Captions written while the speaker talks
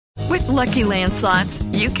Lucky Land Slots,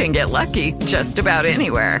 you can get lucky just about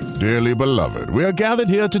anywhere. Dearly beloved, we are gathered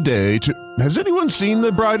here today to... Has anyone seen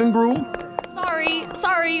the bride and groom?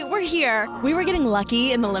 Sorry, we're here. We were getting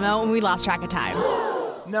lucky in the limo and we lost track of time.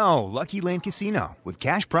 No, Lucky Land Casino, with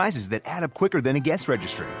cash prizes that add up quicker than a guest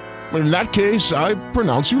registry. In that case, I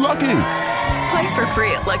pronounce you lucky. Play for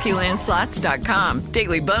free at LuckyLandSlots.com.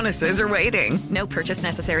 Daily bonuses are waiting. No purchase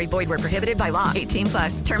necessary. Void where prohibited by law.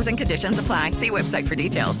 18+. Terms and conditions apply. See website for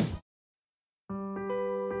details.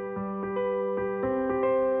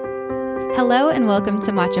 Hello and welcome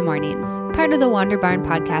to Matcha Mornings, part of the Wander Barn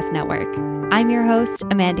Podcast Network. I'm your host,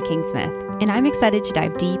 Amanda Kingsmith, and I'm excited to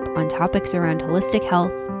dive deep on topics around holistic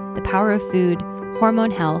health, the power of food,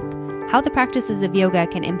 hormone health, how the practices of yoga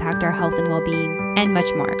can impact our health and well-being, and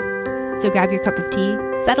much more. So grab your cup of tea,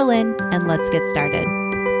 settle in, and let's get started.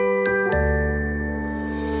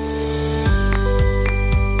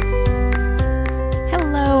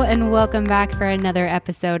 Hello and welcome back for another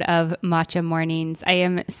episode of Matcha Mornings. I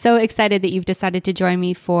am so excited that you've decided to join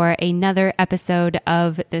me for another episode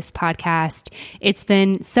of this podcast. It's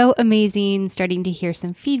been so amazing starting to hear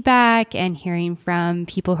some feedback and hearing from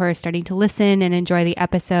people who are starting to listen and enjoy the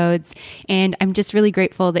episodes. And I'm just really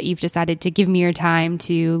grateful that you've decided to give me your time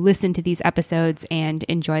to listen to these episodes and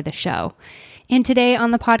enjoy the show. And today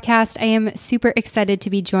on the podcast, I am super excited to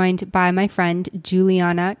be joined by my friend,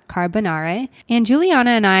 Juliana Carbonare. And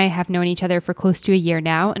Juliana and I have known each other for close to a year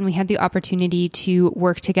now, and we had the opportunity to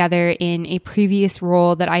work together in a previous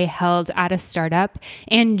role that I held at a startup.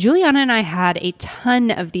 And Juliana and I had a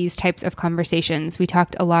ton of these types of conversations. We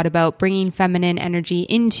talked a lot about bringing feminine energy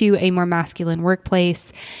into a more masculine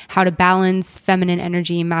workplace, how to balance feminine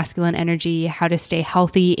energy, masculine energy, how to stay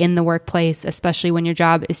healthy in the workplace, especially when your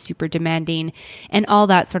job is super demanding, and all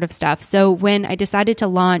that sort of stuff. So when I decided to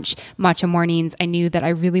launch Matcha Mornings, I knew that I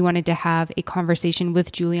really wanted to have a conversation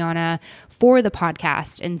with Juliana for the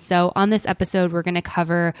podcast. And so on this episode, we're going to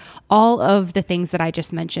cover all of the things that I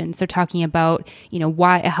just mentioned. So talking about,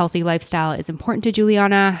 why a healthy lifestyle is important to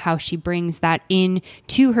Juliana, how she brings that in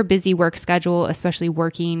to her busy work schedule, especially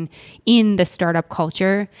working in the startup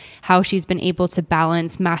culture, how she's been able to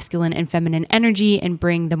balance masculine and feminine energy and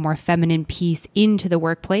bring the more feminine piece into the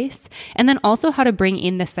workplace. And then also how to bring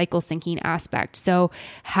in the cycle syncing aspect. So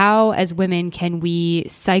how as women can we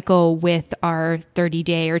cycle with our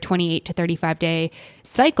 30-day or 28 to 35-day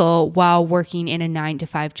cycle while working in a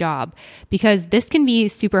 9-to-5 job? Because this can be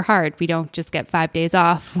super hard. We don't just get 5 days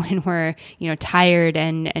off when we're, tired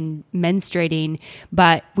and menstruating,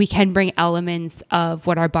 but we can bring elements of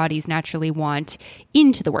what our bodies naturally want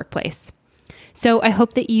into the workplace. So I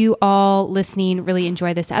hope that you all listening really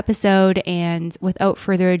enjoy this episode. And without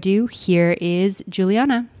further ado, here is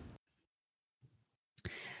Juliana.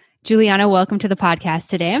 Juliana, welcome to the podcast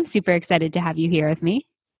today. I'm super excited to have you here with me.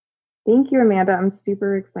 Thank you, Amanda. I'm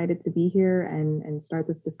super excited to be here and start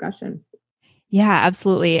this discussion. Yeah,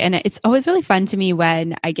 absolutely. And it's always really fun to me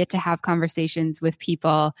when I get to have conversations with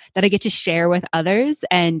people that I get to share with others.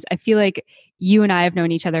 And I feel like you and I have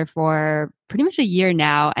known each other for pretty much a year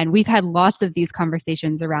now, and we've had lots of these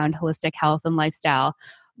conversations around holistic health and lifestyle,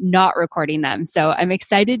 not recording them. So I'm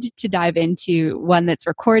excited to dive into one that's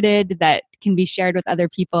recorded that can be shared with other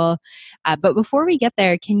people. But before we get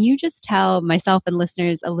there, can you just tell myself and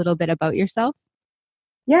listeners a little bit about yourself?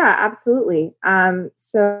 Yeah, absolutely.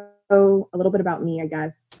 So a little bit about me, I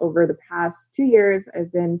guess. Over the past 2 years,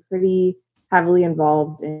 I've been pretty heavily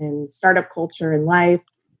involved in startup culture and life.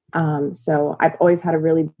 So I've always had a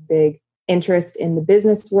really big interest in the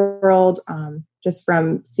business world, just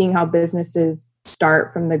from seeing how businesses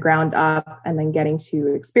start from the ground up and then getting to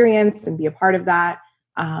experience and be a part of that.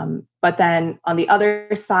 But then on the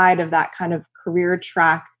other side of that kind of career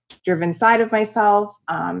track driven side of myself,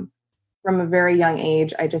 from a very young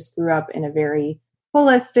age, I just grew up in a very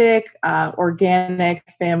holistic, organic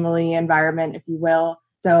family environment, if you will.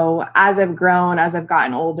 So as I've grown, as I've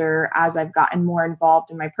gotten older, as I've gotten more involved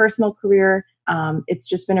in my personal career, it's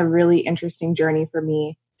just been a really interesting journey for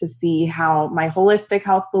me to see how my holistic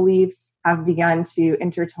health beliefs have begun to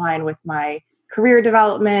intertwine with my career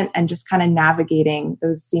development and just kind of navigating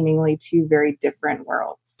those seemingly two very different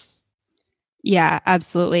worlds. Yeah,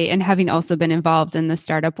 absolutely. And having also been involved in the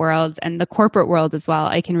startup world and the corporate world as well,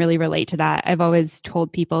 I can really relate to that. I've always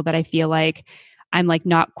told people that I feel like I'm like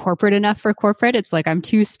not corporate enough for corporate. It's like I'm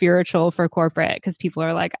too spiritual for corporate because people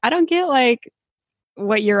are like, I don't get like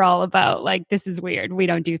what you're all about. Like, this is weird. We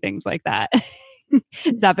don't do things like that.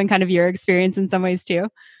 Has that been kind of your experience in some ways too?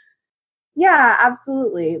 Yeah,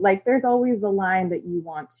 absolutely. Like there's always the line that you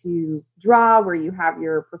want to draw where you have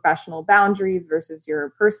your professional boundaries versus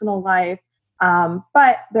your personal life.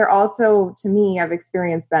 But they're also, to me, I've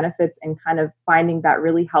experienced benefits in kind of finding that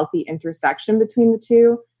really healthy intersection between the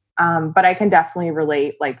two. But I can definitely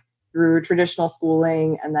relate, like through traditional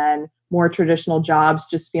schooling and then more traditional jobs,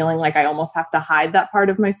 just feeling like I almost have to hide that part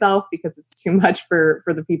of myself because it's too much for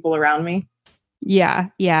the people around me. Yeah,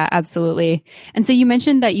 yeah, absolutely. And so you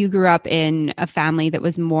mentioned that you grew up in a family that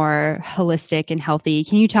was more holistic and healthy.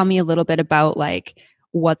 Can you tell me a little bit about like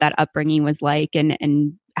what that upbringing was like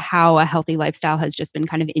and how a healthy lifestyle has just been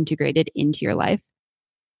kind of integrated into your life?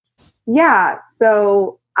 Yeah.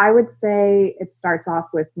 So I would say it starts off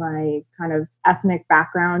with my kind of ethnic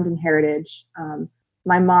background and heritage.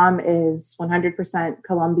 My mom is 100%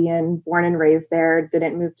 Colombian, born and raised there,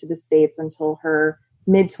 didn't move to the States until her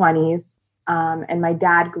mid 20s. And my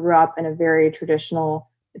dad grew up in a very traditional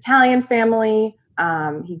Italian family.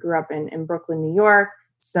 He grew up in Brooklyn, New York.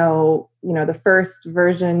 So, the first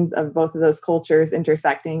versions of both of those cultures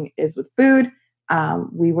intersecting is with food.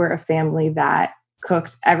 We were a family that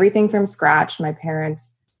cooked everything from scratch. My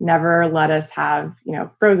parents never let us have,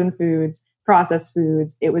 frozen foods, processed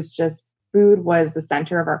foods. It was just food was the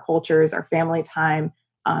center of our cultures, our family time.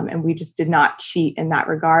 And we just did not cheat in that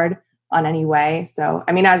regard on any way. So,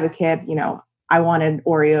 I mean, as a kid, I wanted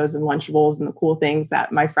Oreos and Lunchables and the cool things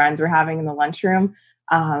that my friends were having in the lunchroom.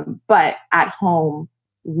 But at home,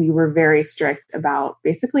 we were very strict about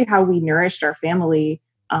basically how we nourished our family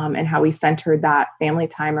and how we centered that family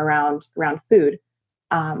time around food.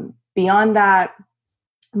 Beyond that,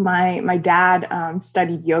 my dad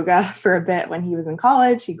studied yoga for a bit when he was in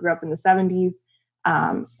college. He grew up in the 70s.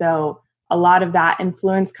 So a lot of that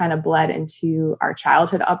influence kind of bled into our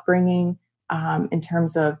childhood upbringing in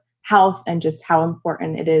terms of health and just how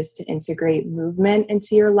important it is to integrate movement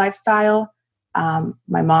into your lifestyle.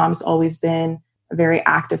 My mom's always been a very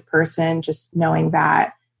active person, just knowing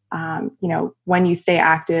that, when you stay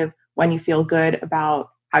active, when you feel good about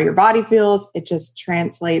how your body feels, it just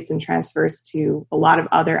translates and transfers to a lot of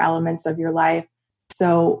other elements of your life.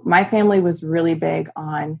 So my family was really big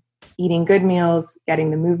on eating good meals, getting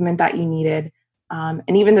the movement that you needed.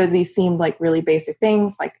 And even though these seemed like really basic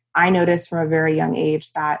things, like I noticed from a very young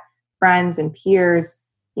age that friends and peers,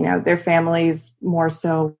 their families more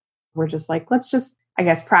so were just like, let's just, I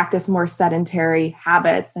guess, practice more sedentary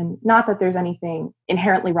habits. And not that there's anything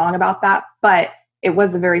inherently wrong about that, but it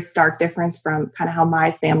was a very stark difference from kind of how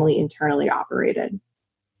my family internally operated.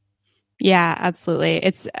 Yeah,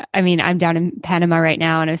 absolutely. I'm down in Panama right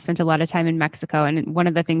now and I've spent a lot of time in Mexico. And one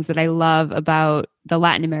of the things that I love about the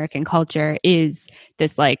Latin American culture is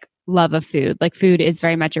this like love of food. Like food is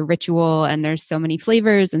very much a ritual and there's so many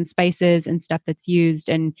flavors and spices and stuff that's used.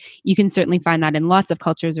 And you can certainly find that in lots of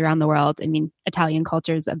cultures around the world. I mean, Italian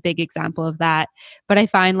culture is a big example of that. But I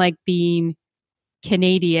find like being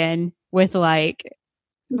Canadian with like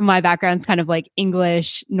my background's kind of like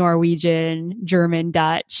English, Norwegian, German,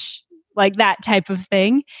 Dutch, like that type of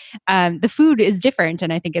thing. The food is different.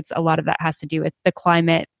 And I think a lot of that has to do with the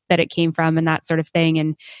climate that it came from and that sort of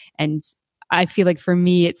thing. And I feel like for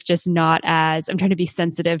me, it's just not as, I'm trying to be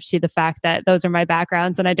sensitive to the fact that those are my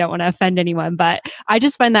backgrounds and I don't want to offend anyone, but I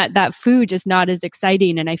just find that food just not as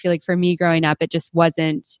exciting. And I feel like for me growing up, it just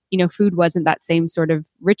wasn't, food wasn't that same sort of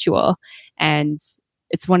ritual. And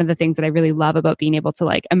it's one of the things that I really love about being able to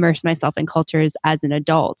like immerse myself in cultures as an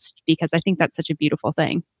adult, because I think that's such a beautiful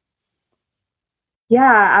thing.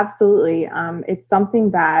 Yeah, absolutely. It's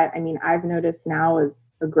something that, I've noticed now as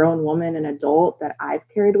a grown woman and adult that I've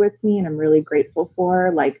carried with me and I'm really grateful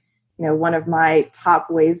for. Like, one of my top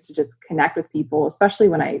ways to just connect with people, especially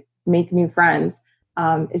when I make new friends,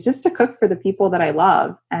 is just to cook for the people that I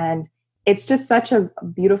love. And it's just such a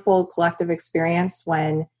beautiful collective experience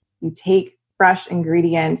when you take fresh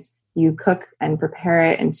ingredients, you cook and prepare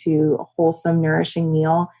it into a wholesome, nourishing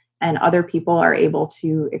meal, and other people are able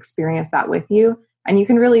to experience that with you. And you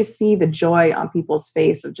can really see the joy on people's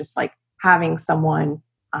face of just like having someone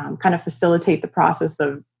kind of facilitate the process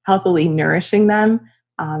of healthily nourishing them.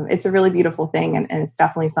 It's a really beautiful thing. And it's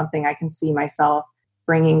definitely something I can see myself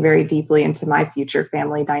bringing very deeply into my future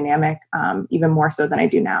family dynamic, even more so than I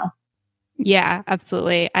do now. Yeah,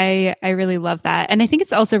 absolutely. I really love that. And I think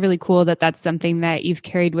it's also really cool that that's something that you've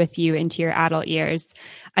carried with you into your adult years.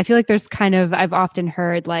 I feel like there's I've often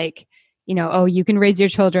heard like, oh, you can raise your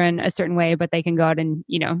children a certain way, but they can go out and,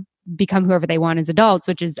 become whoever they want as adults,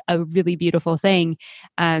 which is a really beautiful thing.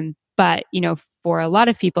 But, for a lot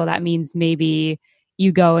of people, that means maybe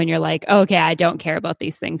you go and you're like, oh, okay, I don't care about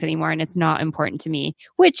these things anymore. And it's not important to me,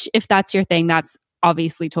 which if that's your thing, that's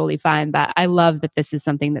obviously totally fine. But I love that this is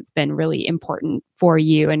something that's been really important for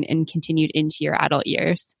you and continued into your adult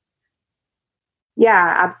years.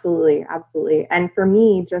 Yeah, absolutely. Absolutely. And for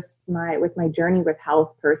me, just with my journey with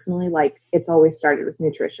health personally, like it's always started with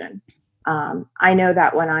nutrition. I know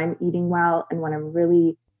that when I'm eating well and when I'm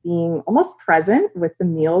really being almost present with the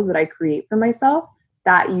meals that I create for myself,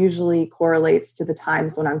 that usually correlates to the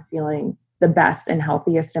times when I'm feeling the best and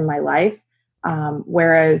healthiest in my life.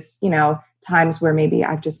 Whereas, times where maybe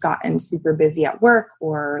I've just gotten super busy at work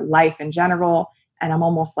or life in general, and I'm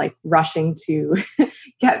almost like rushing to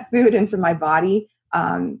get food into my body.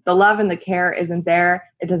 The love and the care isn't there.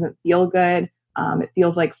 It doesn't feel good. It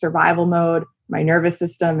feels like survival mode. My nervous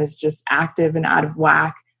system is just active and out of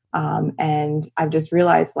whack. And I've just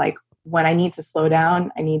realized like when I need to slow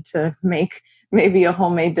down, I need to make maybe a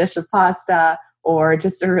homemade dish of pasta or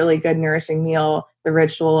just a really good nourishing meal, the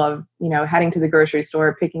ritual of, heading to the grocery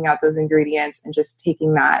store, picking out those ingredients and just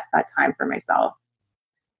taking that time for myself.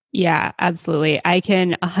 Yeah, absolutely. I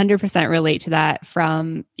can 100% relate to that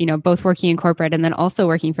from, both working in corporate and then also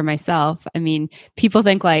working for myself. I mean, people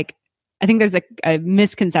think like, I think there's a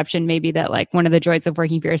misconception maybe that like one of the joys of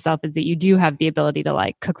working for yourself is that you do have the ability to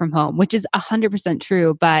like cook from home, which is 100%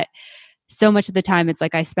 true. But so much of the time it's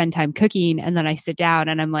like I spend time cooking and then I sit down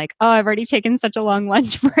and I'm like, oh, I've already taken such a long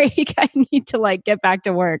lunch break. I need to like get back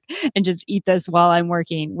to work and just eat this while I'm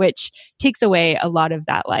working, which takes away a lot of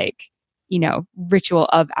that like, ritual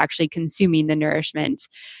of actually consuming the nourishment.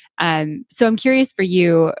 So I'm curious for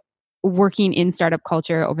you, working in startup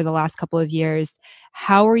culture over the last couple of years,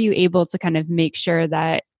 how are you able to kind of make sure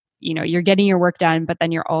that, you're getting your work done, but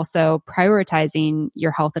then you're also prioritizing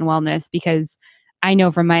your health and wellness? Because I know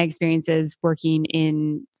from my experiences working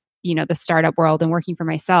in, the startup world and working for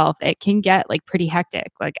myself, it can get like pretty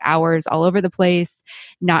hectic, like hours all over the place,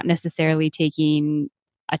 not necessarily taking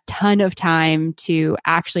a ton of time to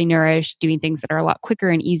actually nourish, doing things that are a lot quicker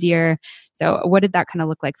and easier. So what did that kind of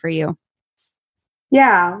look like for you?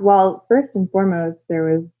 Yeah, well, first and foremost, there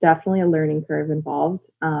was definitely a learning curve involved.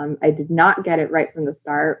 I did not get it right from the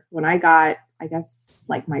start. When I got, I guess,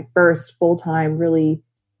 like my first full-time, really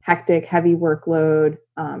hectic, heavy workload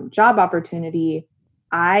job opportunity,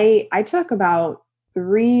 I took about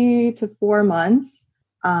 3 to 4 months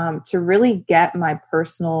to really get my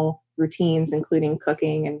personal routines, including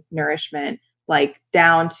cooking and nourishment, like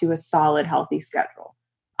down to a solid, healthy schedule.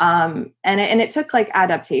 And it took like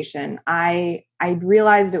adaptation. I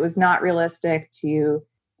realized it was not realistic to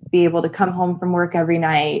be able to come home from work every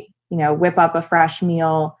night, whip up a fresh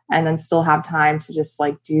meal and then still have time to just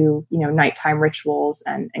like do, nighttime rituals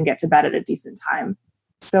and get to bed at a decent time.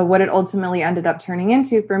 So what it ultimately ended up turning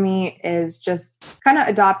into for me is just kind of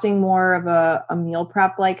adopting more of a meal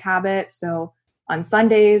prep like habit. So on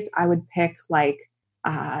Sundays, I would pick like,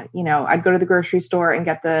 I'd go to the grocery store and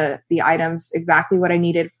get the items exactly what I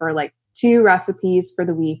needed for like 2 recipes for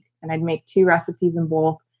the week. And I'd make 2 recipes in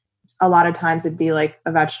bulk. A lot of times it'd be like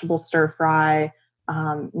a vegetable stir fry,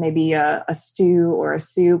 maybe a stew or a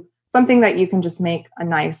soup, something that you can just make a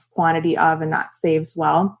nice quantity of and that saves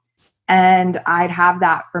well. And I'd have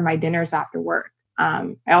that for my dinners after work.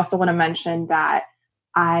 I also want to mention that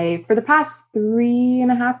for the past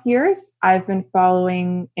 3.5 years, I've been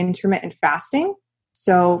following intermittent fasting.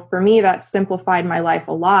 So for me, that simplified my life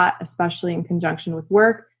a lot, especially in conjunction with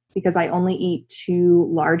work, because I only eat 2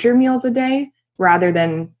 larger meals a day rather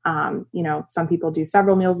than, some people do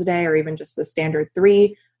several meals a day or even just the standard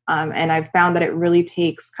 3. And I've found that it really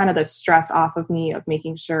takes kind of the stress off of me of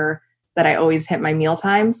making sure that I always hit my meal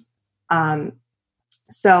times.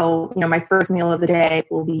 So, my first meal of the day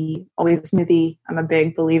will be always a smoothie. I'm a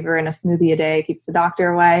big believer in a smoothie a day, keeps the doctor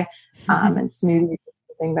away. And smoothie is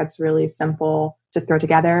something that's really simple to throw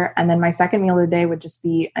together. And then my second meal of the day would just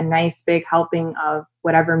be a nice big helping of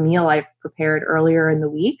whatever meal I've prepared earlier in the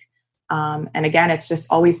week. And again, it's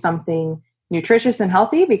just always something nutritious and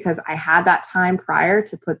healthy because I had that time prior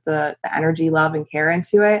to put the energy, love, and care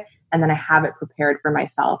into it. And then I have it prepared for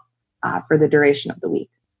myself for the duration of the week.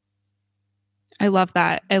 I love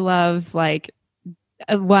that. I love like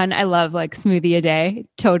smoothie a day.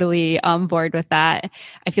 Totally on board with that.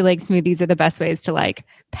 I feel like smoothies are the best ways to like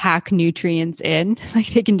pack nutrients in. Like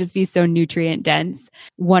they can just be so nutrient dense.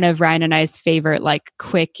 One of Ryan and I's favorite like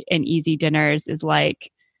quick and easy dinners is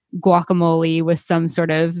like guacamole with some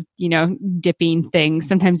sort of, dipping thing.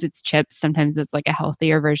 Sometimes it's chips. Sometimes it's like a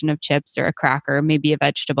healthier version of chips or a cracker, maybe a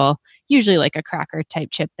vegetable, usually like a cracker type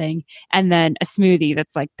chip thing. And then a smoothie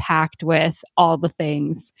that's like packed with all the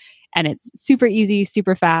things. And it's super easy,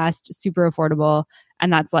 super fast, super affordable.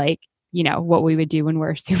 And that's like, what we would do when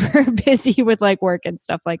we're super busy with like work and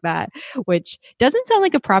stuff like that, which doesn't sound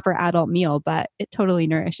like a proper adult meal, but it totally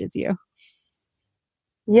nourishes you.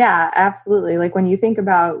 Yeah, absolutely. Like when you think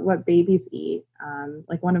about what babies eat,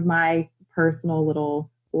 like one of my personal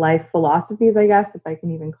little life philosophies, I guess, if I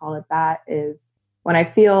can even call it that, is when I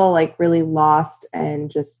feel like really lost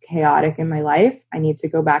and just chaotic in my life, I need to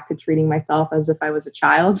go back to treating myself as if I was a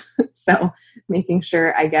child. So making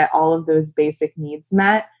sure I get all of those basic needs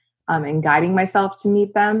met, and guiding myself to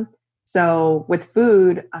meet them. So with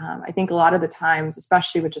food, I think a lot of the times,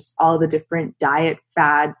 especially with just all the different diet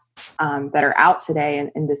fads that are out today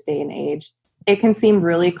in this day and age, it can seem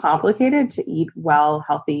really complicated to eat well,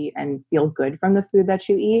 healthy, and feel good from the food that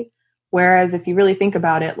you eat. Whereas if you really think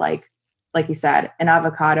about it, like you said, an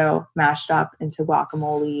avocado mashed up into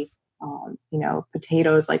guacamole,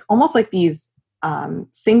 potatoes, like almost like these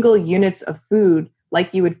single units of food,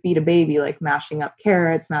 like you would feed a baby, like mashing up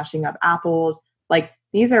carrots, mashing up apples. Like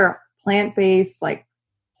these are plant-based, like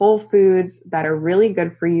whole foods that are really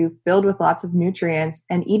good for you, filled with lots of nutrients.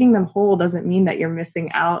 And eating them whole doesn't mean that you're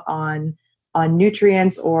missing out on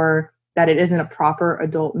nutrients or that it isn't a proper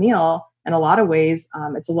adult meal. In a lot of ways,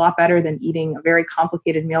 it's a lot better than eating a very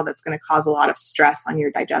complicated meal that's going to cause a lot of stress on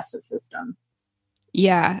your digestive system.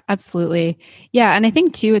 Yeah, absolutely. Yeah. And I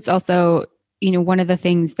think too, it's also, one of the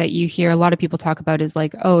things that you hear a lot of people talk about is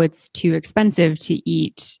like, oh, it's too expensive to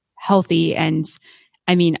eat healthy. And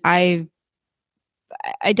I mean, I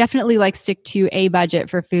definitely like stick to a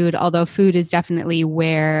budget for food, although food is definitely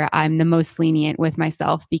where I'm the most lenient with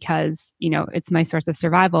myself because, it's my source of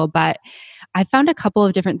survival. But I found a couple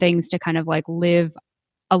of different things to kind of like live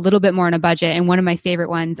a little bit more on a budget. And one of my favorite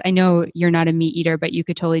ones, I know you're not a meat eater, but you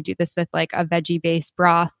could totally do this with like a veggie based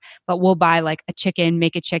broth, but we'll buy like a chicken,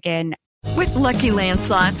 make a chicken. With Lucky Land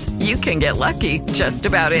Slots, you can get lucky just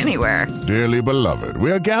about anywhere. Dearly beloved,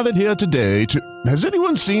 we are gathered here today to... Has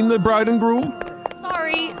anyone seen the bride and groom?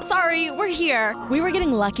 Sorry, we're here. We were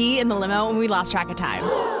getting lucky in the limo and we lost track of time.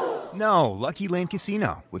 No, Lucky Land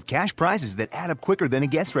Casino, with cash prizes that add up quicker than a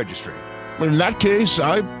guest registry. In that case,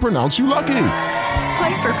 I pronounce you lucky.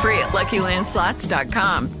 Play for free at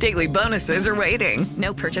LuckyLandSlots.com. Daily bonuses are waiting.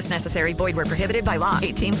 No purchase necessary. Void where prohibited by law.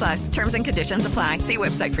 18+. Terms and conditions apply. See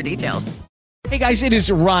website for details. Hey guys, it is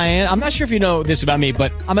Ryan. I'm not sure if you know this about me,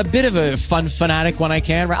 but I'm a bit of a fun fanatic when I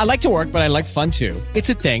can. I like to work, but I like fun too. It's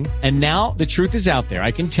a thing. And now the truth is out there.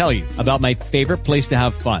 I can tell you about my favorite place to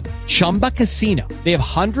have fun. Chumba Casino. They have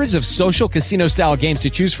hundreds of social casino style games to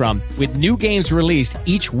choose from with new games released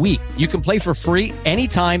each week. You can play for free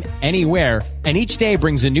anytime, anywhere. And each day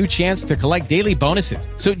brings a new chance to collect daily bonuses.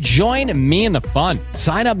 So join me in the fun.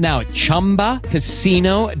 Sign up now at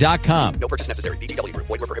ChumbaCasino.com. No purchase necessary. VGW. Void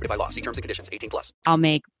where prohibited by law. See terms and conditions. 18+. I'll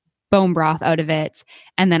make bone broth out of it.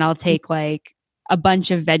 And then I'll take like a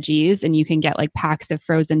bunch of veggies, and you can get like packs of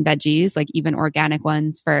frozen veggies, like even organic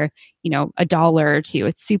ones for, $1 or $2.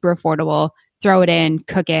 It's super affordable. Throw it in,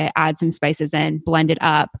 cook it, add some spices in, blend it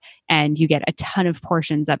up, and you get a ton of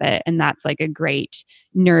portions of it. And that's like a great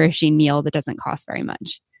nourishing meal that doesn't cost very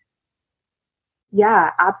much.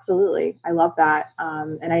 Yeah, absolutely. I love that.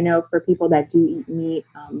 And I know for people that do eat meat,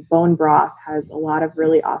 bone broth has a lot of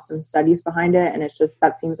really awesome studies behind it. And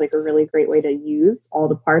that seems like a really great way to use all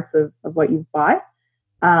the parts of what you've bought.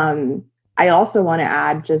 I also want to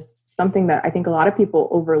add just something that I think a lot of people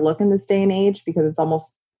overlook in this day and age because it's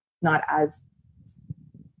almost not as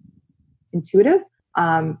intuitive,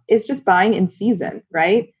 is just buying in season,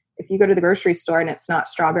 right? If you go to the grocery store and it's not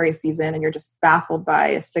strawberry season and you're just baffled by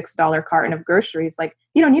a $6 carton of groceries, like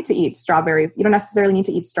you don't need to eat strawberries. You don't necessarily need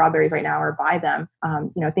to eat strawberries right now or buy them.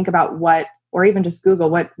 Think about or even just Google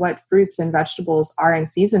what fruits and vegetables are in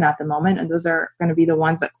season at the moment. And those are going to be the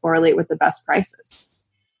ones that correlate with the best prices.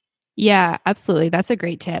 Yeah, absolutely. That's a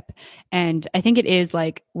great tip. And I think it is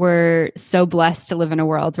like we're so blessed to live in a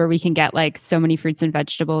world where we can get like so many fruits and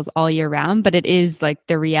vegetables all year round, but it is like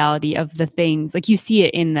the reality of the things, like you see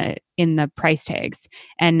it in the price tags.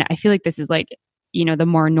 And I feel like this is like, the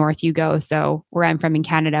more north you go. So where I'm from in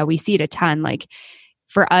Canada, we see it a ton. Like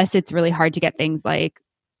for us, it's really hard to get things like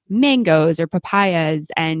mangoes or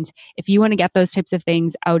papayas. And if you want to get those types of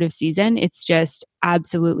things out of season, it's just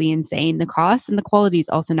absolutely insane. The cost and the quality is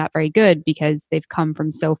also not very good because they've come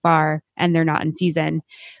from so far and they're not in season.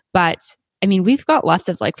 But I mean, we've got lots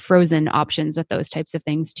of like frozen options with those types of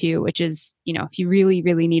things too, which is, if you really,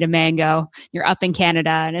 really need a mango, you're up in Canada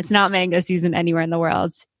and it's not mango season anywhere in the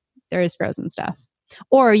world, there is frozen stuff.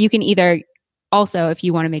 Or you can either also, if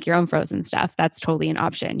you want to make your own frozen stuff, that's totally an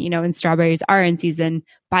option. And strawberries are in season,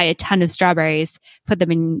 buy a ton of strawberries, put them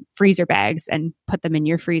in freezer bags and put them in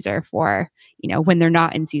your freezer for, when they're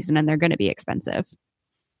not in season and they're going to be expensive.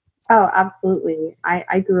 Oh, absolutely.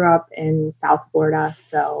 I grew up in South Florida,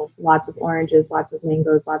 so lots of oranges, lots of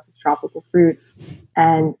mangoes, lots of tropical fruits.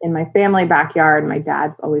 And in my family backyard, my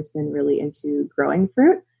dad's always been really into growing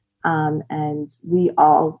fruit. And we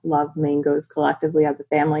all love mangoes collectively as a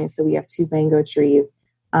family. So we have 2 mango trees.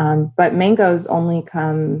 But mangoes only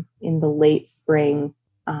come in the late spring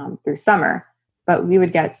through summer. But we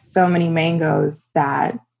would get so many mangoes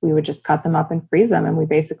that we would just cut them up and freeze them. And we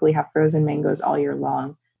basically have frozen mangoes all year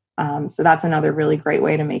long. So that's another really great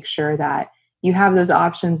way to make sure that you have those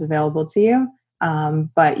options available to you.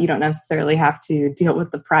 But you don't necessarily have to deal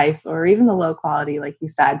with the price or even the low quality, like you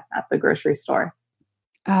said, at the grocery store.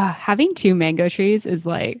 Having 2 mango trees is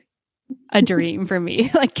like a dream for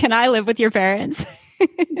me. Like, can I live with your parents?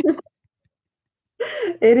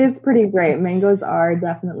 It is pretty great. Mangoes are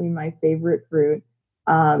definitely my favorite fruit.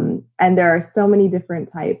 And there are so many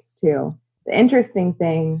different types too. The interesting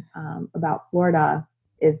thing about Florida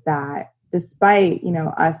is that despite,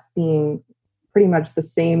 us being pretty much the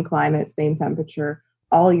same climate, same temperature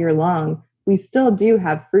all year long, we still do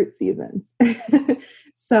have fruit seasons.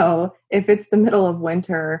 So if it's the middle of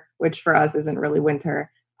winter, which for us isn't really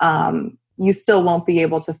winter, you still won't be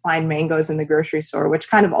able to find mangoes in the grocery store, which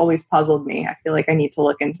kind of always puzzled me. I feel like I need to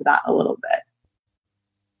look into that a little bit.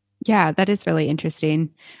 Yeah, that is really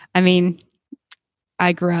interesting. I mean,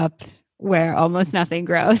 I grew up where almost nothing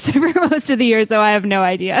grows for most of the year, so I have no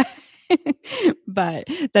idea. But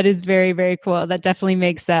that is very, very cool. That definitely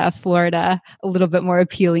makes Florida a little bit more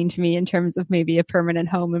appealing to me in terms of maybe a permanent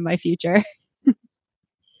home in my future.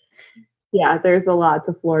 Yeah, there's a lot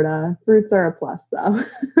to Florida. Fruits are a plus, though.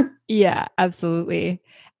 Yeah, absolutely.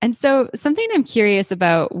 And so something I'm curious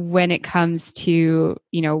about when it comes to,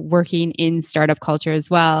 working in startup culture as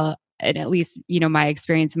well, and at least, my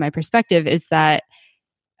experience and my perspective is that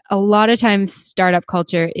a lot of times startup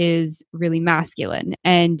culture is really masculine.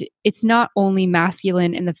 And it's not only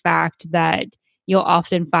masculine in the fact that you'll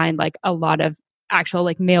often find like a lot of actual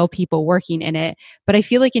like male people working in it, but I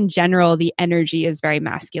feel like in general, the energy is very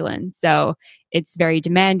masculine. So it's very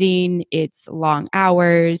demanding. It's long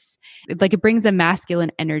hours. Like it brings a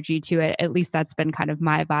masculine energy to it. At least that's been kind of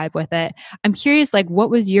my vibe with it. I'm curious, like, what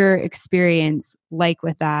was your experience like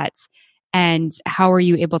with that? And how are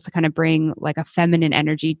you able to kind of bring like a feminine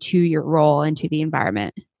energy to your role and to the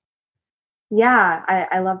environment? Yeah,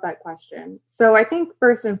 I love that question. So I think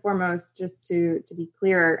first and foremost, just to be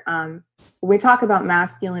clear, when we talk about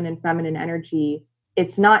masculine and feminine energy,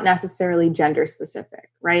 it's not necessarily gender specific,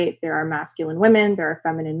 right? There are masculine women, there are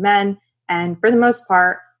feminine men, and for the most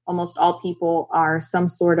part, almost all people are some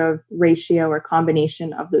sort of ratio or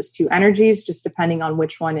combination of those 2 energies, just depending on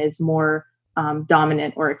which one is more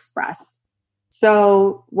dominant or expressed.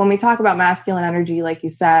 So when we talk about masculine energy, like you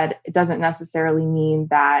said, it doesn't necessarily mean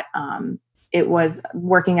that it was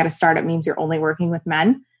working at a startup means you're only working with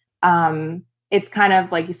men. It's kind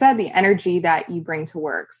of like you said, the energy that you bring to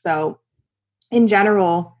work. So in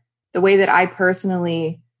general, the way that I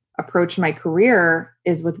personally approach my career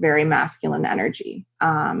is with very masculine energy.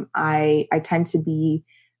 I tend to be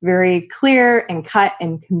very clear and cut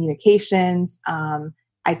in communications.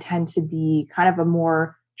 I tend to be kind of a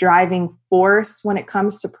more driving force when it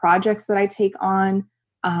comes to projects that I take on.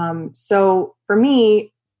 So for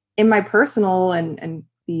me, in my personal and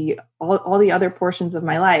all the other portions of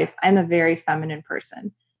my life, I'm a very feminine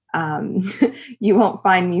person. You won't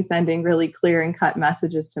find me sending really clear and cut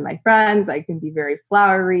messages to my friends. I can be very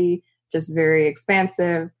flowery, just very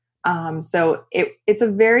expansive. So it's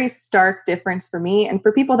a very stark difference for me and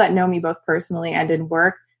for people that know me both personally and in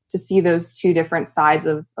work to see those 2 different sides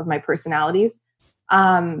of my personalities.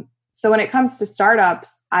 So when it comes to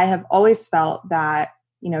startups, I have always felt that,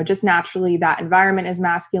 just naturally that environment is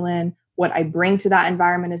masculine. What I bring to that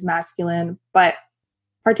environment is masculine. But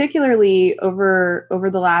particularly over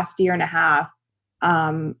the last year and a half,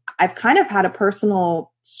 I've kind of had a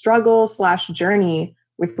personal struggle / journey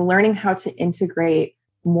with learning how to integrate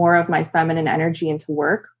more of my feminine energy into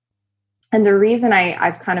work. And the reason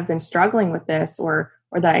I've kind of been struggling with this or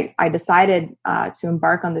that I decided to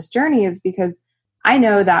embark on this journey is because I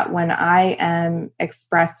know that when I am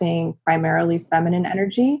expressing primarily feminine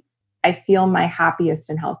energy, I feel my happiest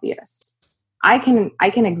and healthiest. I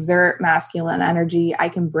can exert masculine energy. I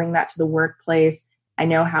can bring that to the workplace. I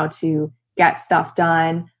know how to get stuff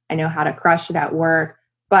done. I know how to crush it at work.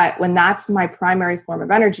 But when that's my primary form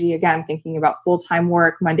of energy, again, thinking about full-time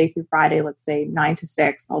work, Monday through Friday, let's say 9 to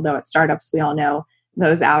 6, although at startups, we all know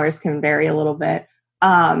those hours can vary a little bit.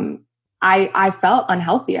 I felt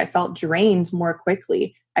unhealthy. I felt drained more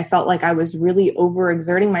quickly. I felt like I was really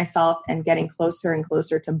overexerting myself and getting closer and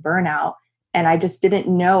closer to burnout. And I just didn't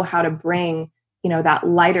know how to bring, that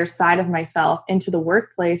lighter side of myself into the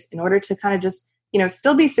workplace in order to kind of just,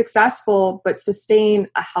 still be successful, but sustain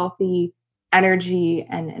a healthy energy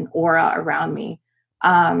and an aura around me.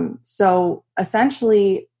 So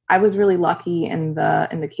essentially, I was really lucky in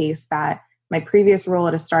the case that my previous role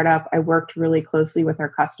at a startup, I worked really closely with our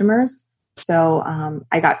customers. So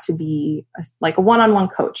I got to be like a one-on-one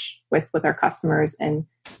coach with our customers and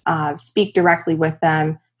speak directly with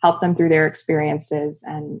them, help them through their experiences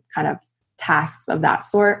and kind of tasks of that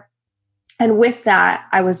sort. And with that,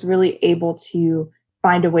 I was really able to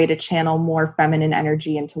find a way to channel more feminine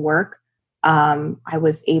energy into work. I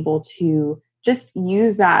was able to just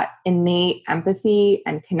use that innate empathy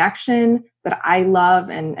and connection that I love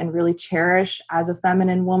and really cherish as a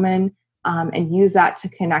feminine woman, and use that to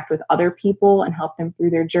connect with other people and help them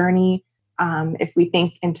through their journey. If we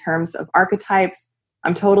think in terms of archetypes,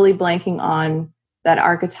 I'm totally blanking on that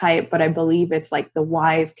archetype, but I believe it's like the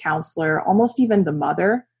wise counselor, almost even the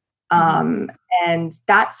mother. And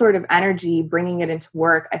that sort of energy, bringing it into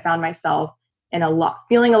work, I found myself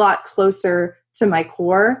feeling a lot closer to my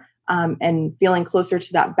core, and feeling closer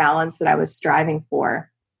to that balance that I was striving for.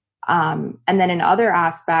 And then in other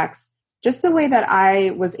aspects, just the way that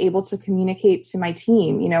I was able to communicate to my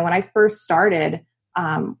team. You know, when I first started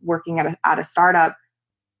working at a startup,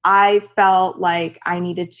 I felt like I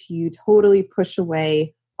needed to totally push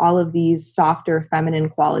away all of these softer feminine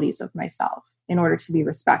qualities of myself in order to be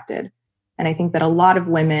respected. And I think that a lot of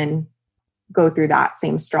women go through that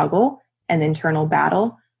same struggle and internal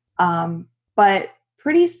battle. But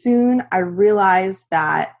pretty soon I realized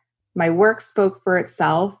that my work spoke for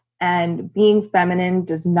itself, and being feminine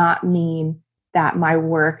does not mean that my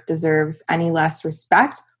work deserves any less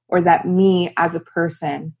respect, or that me as a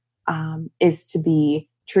person is to be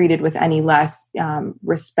treated with any less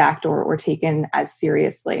respect or taken as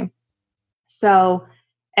seriously. So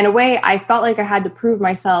in a way, I felt like I had to prove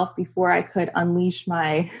myself before I could unleash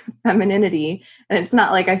my femininity. And it's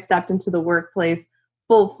not like I stepped into the workplace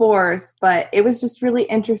full force, but it was just really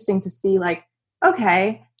interesting to see like,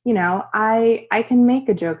 okay, you know, I can make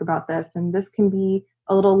a joke about this, and this can be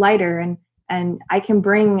a little lighter, and I can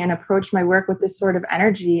bring and approach my work with this sort of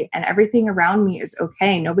energy, and everything around me is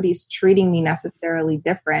okay. Nobody's treating me necessarily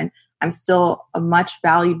different. I'm still a much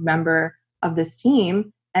valued member of this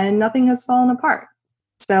team, and nothing has fallen apart.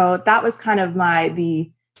 So that was kind of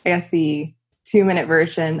the 2-minute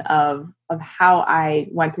version of how I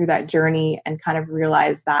went through that journey and kind of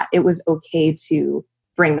realized that it was okay to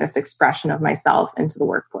bring this expression of myself into the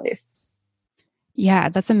workplace. Yeah,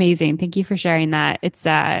 that's amazing. Thank you for sharing that.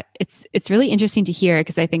 It's really interesting to hear,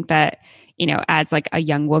 because I think that, you know, as like a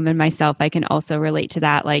young woman myself, I can also relate to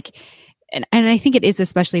that. Like, and I think it is,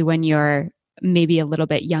 especially when you're maybe a little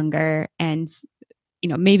bit younger, and, you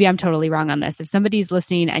know, maybe I'm totally wrong on this. If somebody's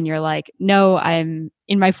listening and you're like, no, I'm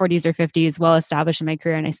in my 40s or 50s, well established in my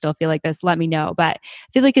career, and I still feel like this, let me know. But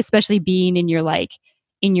I feel like, especially being in your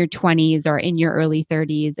 20s or in your early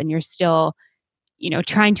 30s, and you're still, you know,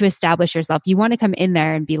 trying to establish yourself, you want to come in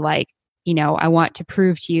there and be like, you know, I want to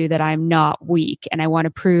prove to you that I'm not weak, and I want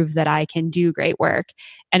to prove that I can do great work.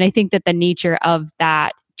 And I think that the nature of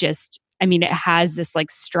that it has this like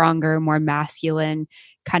stronger, more masculine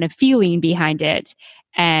kind of feeling behind it.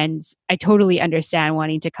 And I totally understand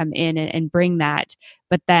wanting to come in and bring that,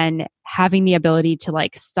 but then having the ability to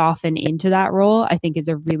like soften into that role, I think is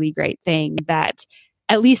a really great thing that,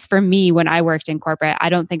 at least for me, when I worked in corporate, I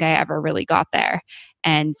don't think I ever really got there.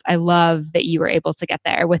 And I love that you were able to get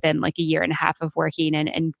there within like a year and a half of working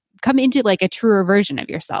and come into like a truer version of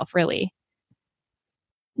yourself, really.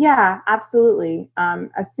 Yeah, absolutely.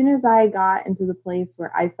 As soon as I got into the place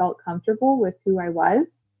where I felt comfortable with who I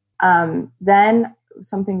was, then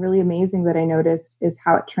something really amazing that I noticed is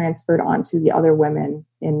how it transferred onto the other women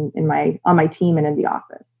on my team and in the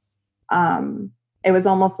office. It was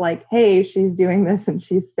almost like, hey, she's doing this and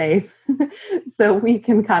she's safe. So we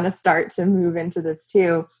can kind of start to move into this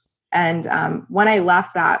too. And when I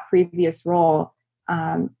left that previous role,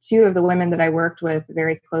 2 of the women that I worked with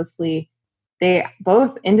very closely, they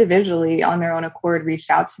both individually on their own accord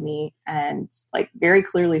reached out to me and like very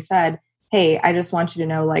clearly said, hey, I just want you to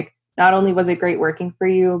know, like, not only was it great working for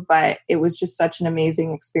you, but it was just such an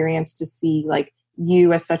amazing experience to see like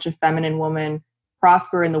you as such a feminine woman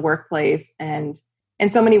prosper in the workplace. And in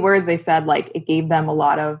so many words, they said like it gave them a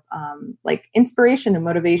lot of like inspiration and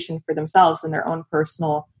motivation for themselves and their own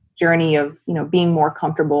personal journey of, you know, being more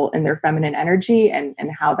comfortable in their feminine energy and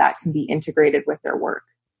how that can be integrated with their work.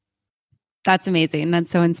 That's amazing. That's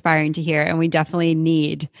so inspiring to hear. And we definitely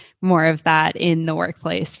need more of that in the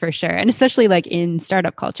workplace for sure. And especially like in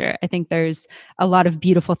startup culture, I think there's a lot of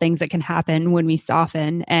beautiful things that can happen when we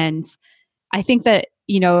soften. And I think that,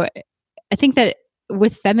 you know,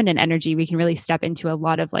 with feminine energy, we can really step into a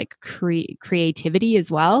lot of like creativity as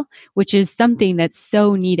well, which is something that's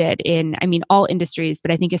so needed in, I mean, all industries,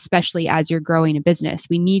 but I think especially as you're growing a business,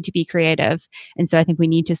 we need to be creative. And so I think we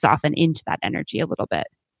need to soften into that energy a little bit.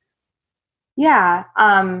 Yeah.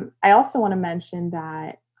 I also want to mention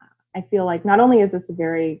that I feel like not only is this a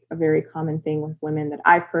very common thing with women that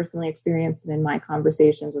I've personally experienced and in my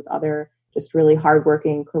conversations with other just really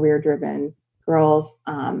hardworking, career-driven girls,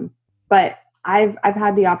 but I've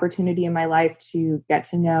had the opportunity in my life to get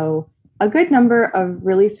to know a good number of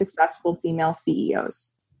really successful female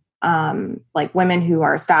CEOs, like women who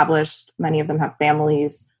are established. Many of them have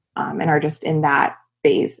families and are just in that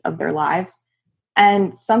phase of their lives.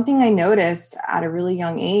 And something I noticed at a really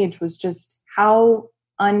young age was just how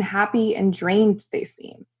unhappy and drained they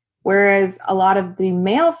seem. Whereas a lot of the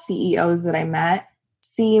male CEOs that I met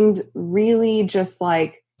seemed really just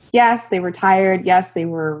like, yes, they were tired. Yes, they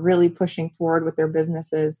were really pushing forward with their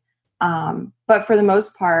businesses. But for the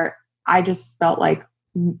most part, I just felt like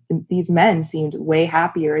these men seemed way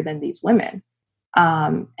happier than these women.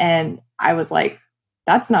 And I was like,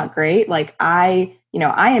 that's not great. Like I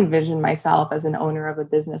envision myself as an owner of a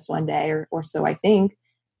business one day or so I think.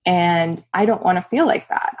 And I don't want to feel like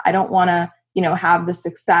that. I don't want to, have the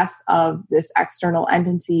success of this external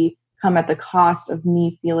entity come at the cost of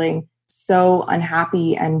me feeling so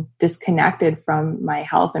unhappy and disconnected from my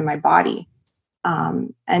health and my body.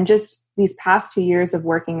 And just these past 2 years of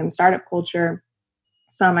working in startup culture,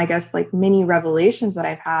 some, I guess, like mini revelations that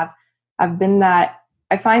I've had have been that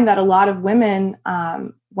I find that a lot of women,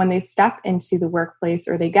 when they step into the workplace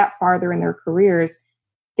or they get farther in their careers,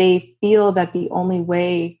 they feel that the only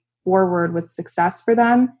way forward with success for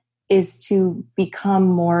them is to become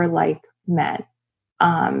more like men.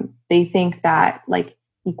 They think that like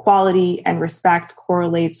equality and respect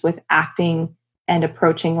correlates with acting and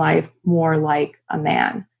approaching life more like a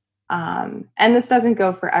man. And this doesn't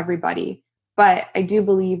go for everybody, but I do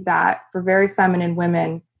believe that for very feminine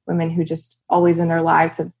women who just always in their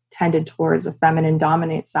lives have tended towards a feminine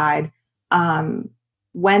dominant side,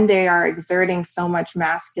 when they are exerting so much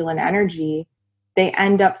masculine energy, they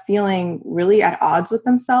end up feeling really at odds with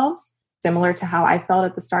themselves, similar to how I felt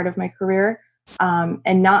at the start of my career,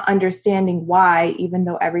 and not understanding why, even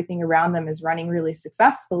though everything around them is running really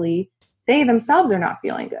successfully, they themselves are not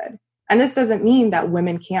feeling good. And this doesn't mean that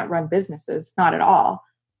women can't run businesses, not at all.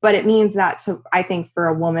 But it means that I think for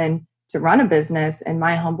a woman to run a business, in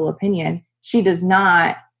my humble opinion, she does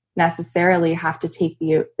not necessarily have to take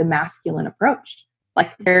the masculine approach.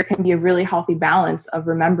 Like there can be a really healthy balance of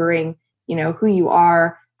remembering, who you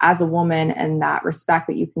are as a woman and that respect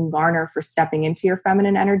that you can garner for stepping into your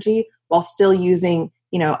feminine energy while still using,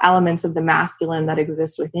 elements of the masculine that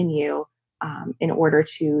exist within you in order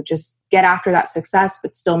to just get after that success,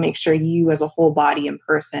 but still make sure you as a whole body and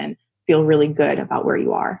person feel really good about where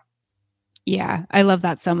you are. Yeah, I love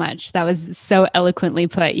that so much. That was so eloquently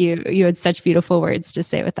put. You had such beautiful words to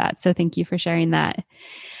say with that. So thank you for sharing that.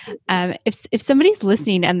 If somebody's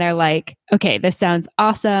listening and they're like, okay, this sounds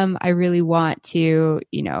awesome. I really want to,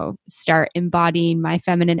 start embodying my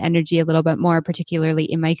feminine energy a little bit more, particularly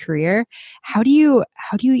in my career. How do you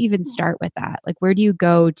even start with that? Like, where do you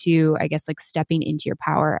go to, I guess, like stepping into your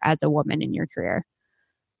power as a woman in your career?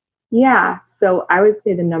 Yeah. So I would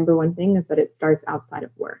say the number one thing is that it starts outside of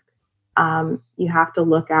work. You have to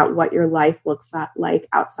look at what your life looks like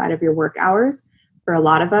outside of your work hours. For a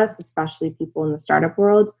lot of us, especially people in the startup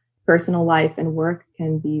world, personal life and work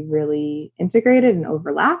can be really integrated and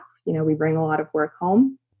overlap. We bring a lot of work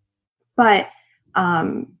home. But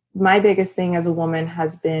my biggest thing as a woman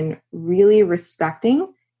has been really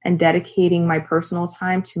respecting and dedicating my personal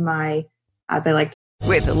time to my, as I like to.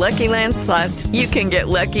 With the Lucky Land Slots, you can get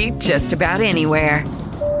lucky just about anywhere.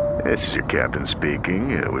 This is your captain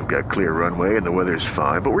speaking. We've got clear runway and the weather's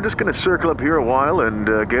fine, but we're just going to circle up here a while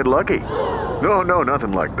and get lucky. No,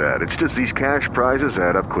 nothing like that. It's just these cash prizes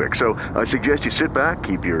add up quick. So I suggest you sit back,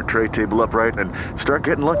 keep your tray table upright, and start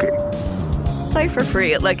getting lucky. Play for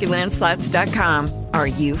free at LuckyLandSlots.com. Are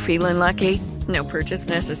you feeling lucky? No purchase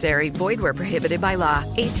necessary. Void where prohibited by law.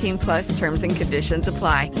 18+ terms and conditions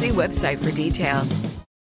apply. See website for details.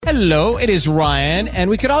 Hello, it is Ryan, and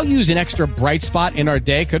we could all use an extra bright spot in our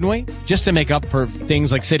day, couldn't we? Just to make up for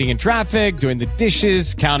things like sitting in traffic, doing the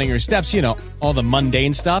dishes, counting your steps, all the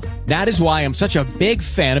mundane stuff. That is why I'm such a big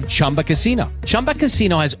fan of Chumba Casino. Chumba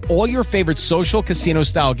Casino has all your favorite social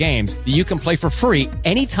casino-style games that you can play for free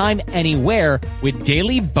anytime, anywhere with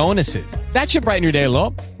daily bonuses. That should brighten your day a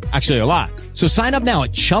little. Actually, a lot. So sign up now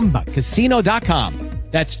at ChumbaCasino.com.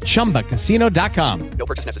 That's ChumbaCasino.com. No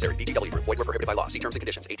purchase necessary. VGW Group. Void where prohibited by law. See terms and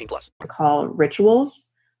conditions. 18+. Call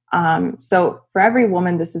rituals. So for every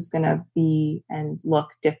woman, this is going to be and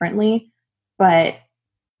look differently, but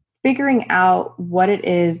figuring out what it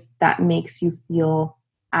is that makes you feel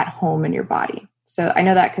at home in your body. So I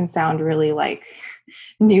know that can sound really like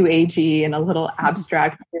new agey and a little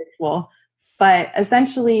abstract spiritual, but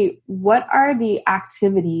essentially, what are the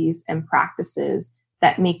activities and practices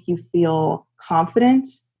that make you feel confident,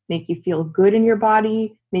 make you feel good in your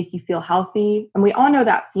body, make you feel healthy? And we all know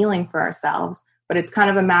that feeling for ourselves, but it's kind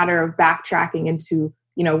of a matter of backtracking into,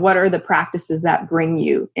 what are the practices that bring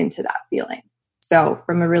you into that feeling? So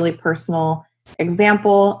from a really personal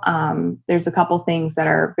example, there's a couple things that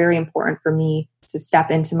are very important for me to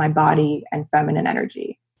step into my body and feminine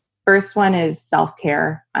energy. First one is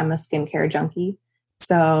self-care. I'm a skincare junkie.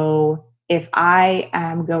 So if I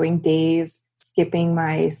am going days skipping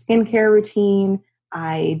my skincare routine,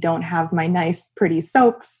 I don't have my nice, pretty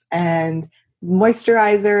soaps and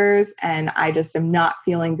moisturizers, and I just am not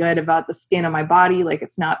feeling good about the skin on my body, like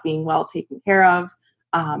it's not being well taken care of.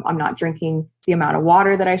 I'm not drinking the amount of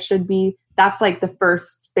water that I should be. That's like the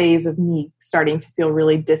first phase of me starting to feel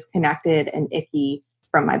really disconnected and icky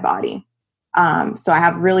from my body. So I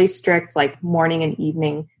have really strict like morning and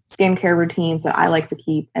evening skincare routines that I like to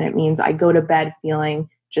keep. And it means I go to bed feeling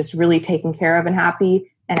just really taken care of and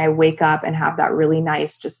happy. And I wake up and have that really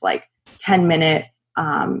nice, just like 10-minute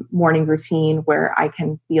morning routine where I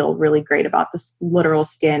can feel really great about this literal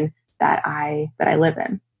skin that I live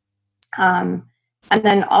in. And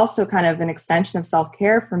then also kind of an extension of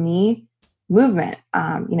self-care for me, movement,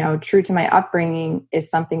 true to my upbringing is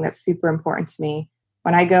something that's super important to me.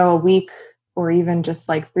 When I go a week or even just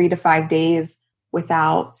like 3 to 5 days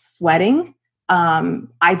without sweating,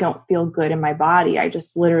 I don't feel good in my body. I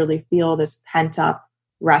just literally feel this pent up,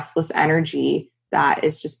 restless energy that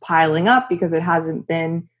is just piling up because it hasn't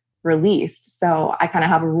been released. So I kind of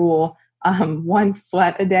have a rule. 1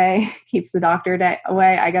 sweat a day keeps the doctor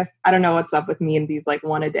away. I guess I don't know what's up with me and these like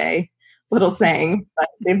 1 a day little sayings, but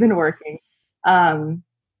they've been working.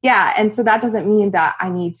 And so that doesn't mean that I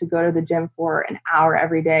need to go to the gym for an hour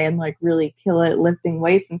every day and like really kill it lifting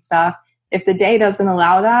weights and stuff. If the day doesn't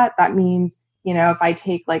allow that, that means, if I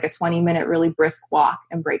take like a 20-minute really brisk walk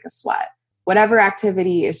and break a sweat, whatever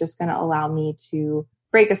activity is just going to allow me to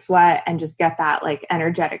break a sweat and just get that like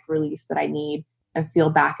energetic release that I need and feel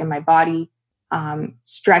back in my body.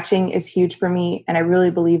 Stretching is huge for me. And I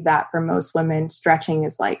really believe that for most women, stretching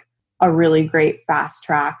is like a really great fast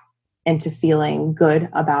track into feeling good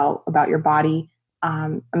about your body.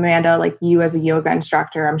 Amanda, like you as a yoga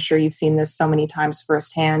instructor, I'm sure you've seen this so many times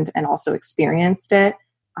firsthand and also experienced it.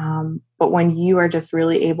 But when you are just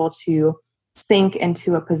really able to sink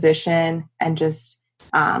into a position and just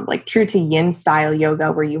like true to yin style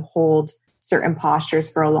yoga where you hold certain postures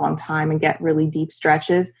for a long time and get really deep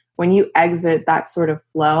stretches, when you exit that sort of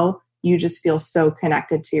flow, you just feel so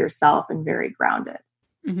connected to yourself and very grounded.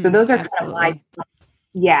 Mm-hmm, so those are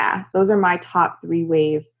those are my top 3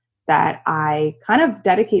 ways that I kind of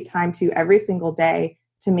dedicate time to every single day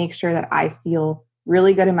to make sure that I feel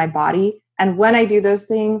really good in my body. And when I do those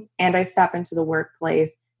things and I step into the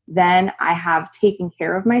workplace, then I have taken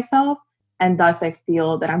care of myself. And thus I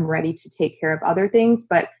feel that I'm ready to take care of other things.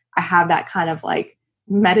 But I have that kind of like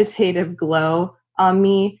meditative glow on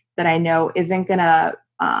me that I know isn't going to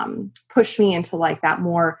push me into like that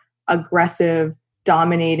more aggressive,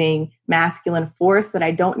 dominating masculine force that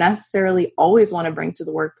I don't necessarily always want to bring to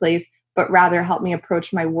the workplace, but rather help me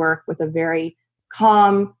approach my work with a very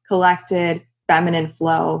calm, collected, feminine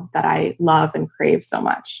flow that I love and crave so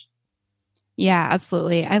much. Yeah,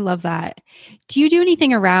 absolutely. I love that. Do you do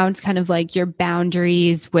anything around kind of like your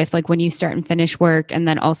boundaries with like when you start and finish work, and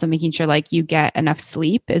then also making sure like you get enough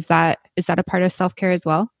sleep? Is that a part of self-care as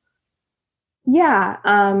well?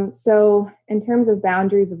 Yeah. So in terms of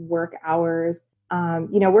boundaries of work hours,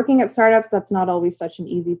 working at startups, that's not always such an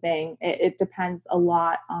easy thing. It depends a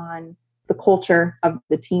lot on the culture of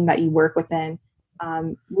the team that you work within.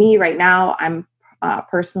 Me right now, I'm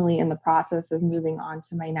personally in the process of moving on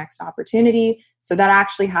to my next opportunity. So that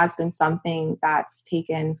actually has been something that's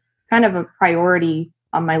taken kind of a priority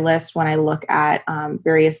on my list when I look at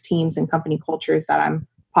various teams and company cultures that I'm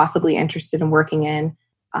possibly interested in working in.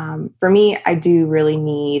 For me, I do really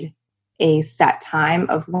need a set time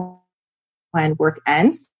of when work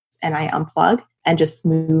ends and I unplug and just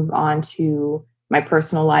move on to my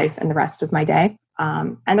personal life and the rest of my day.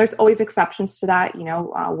 And there's always exceptions to that,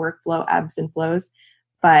 workflow ebbs and flows.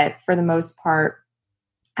 But for the most part,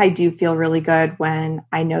 I do feel really good when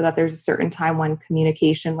I know that there's a certain time when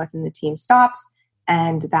communication within the team stops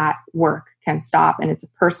and that work can stop. And it's a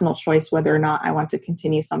personal choice whether or not I want to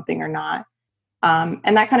continue something or not.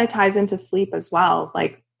 And that kind of ties into sleep as well.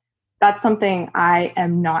 Like that's something I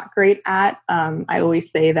am not great at. I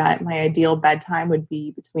always say that my ideal bedtime would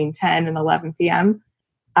be between 10 and 11 p.m.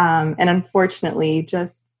 And unfortunately,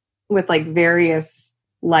 just with like various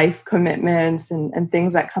life commitments and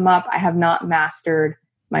things that come up, I have not mastered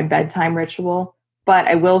my bedtime ritual. But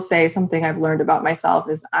I will say something I've learned about myself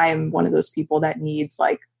is I am one of those people that needs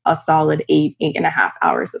like a solid 8.5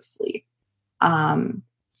 hours of sleep.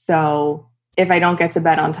 So if I don't get to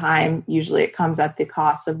bed on time, usually it comes at the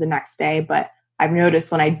cost of the next day. But I've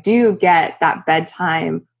noticed when I do get that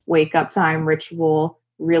bedtime, wake up time ritual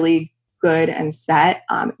really good and set,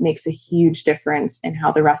 it makes a huge difference in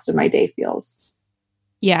how the rest of my day feels.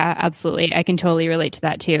 Yeah, absolutely. I can totally relate to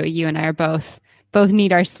that too. You and I are both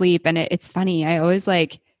need our sleep. And it's funny. I always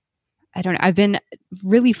I don't know. I've been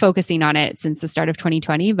really focusing on it since the start of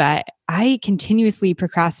 2020, but I continuously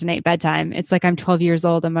procrastinate bedtime. It's like I'm 12 years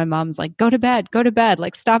old and my mom's like, go to bed,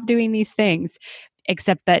 like stop doing these things.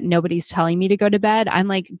 Except that nobody's telling me to go to bed. I'm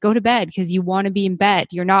like, go to bed because you want to be in bed.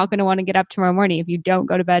 You're not going to want to get up tomorrow morning if you don't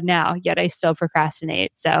go to bed now, yet I still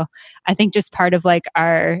procrastinate. So I think just part of like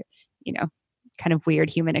our, kind of weird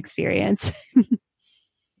human experience.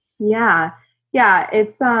 Yeah. Yeah.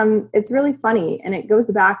 It's really funny. And it goes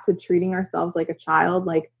back to treating ourselves like a child.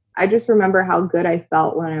 Like, I just remember how good I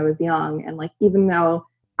felt when I was young. And like, even though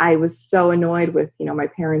I was so annoyed with, my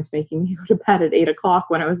parents making me go to bed at 8 o'clock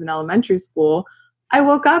when I was in elementary school, I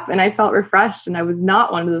woke up and I felt refreshed, and I was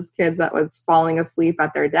not one of those kids that was falling asleep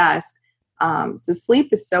at their desk. So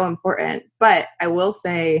sleep is so important. But I will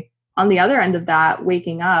say on the other end of that,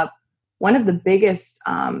 waking up, one of the biggest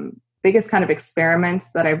kind of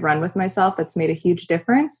experiments that I've run with myself that's made a huge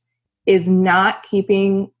difference is not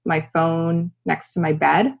keeping my phone next to my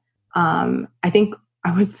bed. I think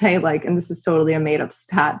I would say and this is totally a made up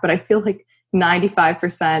stat, but I feel like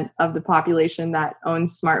 95% of the population that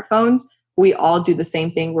owns smartphones, we all do the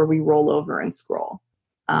same thing where we roll over and scroll.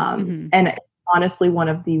 And honestly, one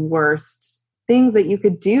of the worst things that you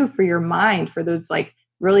could do for your mind for those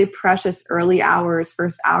really precious early hours,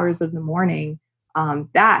 first hours of the morning,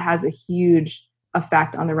 that has a huge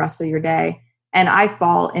effect on the rest of your day. And I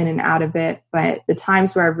fall in and out of it. But the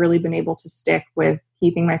times where I've really been able to stick with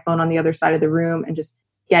keeping my phone on the other side of the room and just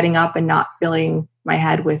getting up and not filling my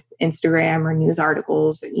head with Instagram or news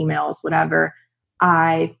articles or emails, whatever,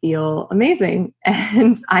 I feel amazing.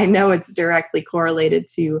 And I know it's directly correlated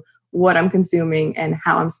to what I'm consuming and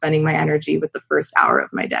how I'm spending my energy with the first hour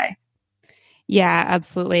of my day. Yeah,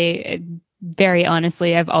 absolutely. Very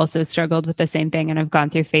honestly, I've also struggled with the same thing. And I've gone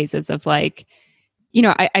through phases of I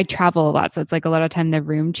travel a lot. So it's a lot of time the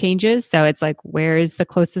room changes. So it's where's the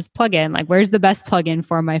closest plugin? Where's the best plugin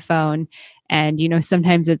for my phone? And,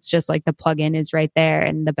 sometimes it's just the plugin is right there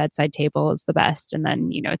and the bedside table is the best. And then,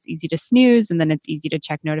 it's easy to snooze and then it's easy to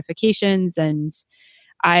check notifications. And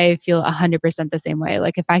I feel 100% the same way.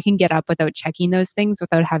 If I can get up without checking those things,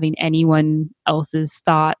 without having anyone else's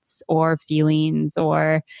thoughts or feelings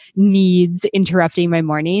or needs interrupting my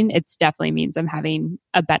morning, it definitely means I'm having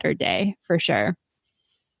a better day for sure.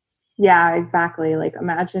 Yeah, exactly.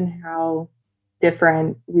 Imagine how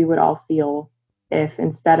different we would all feel if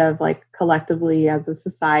instead of collectively as a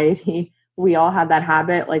society, we all had that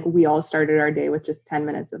habit, we all started our day with just 10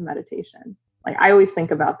 minutes of meditation. I always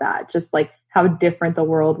think about that, just how different the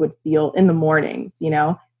world would feel in the mornings,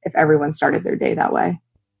 if everyone started their day that way.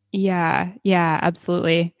 Yeah,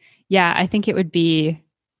 absolutely. Yeah, I think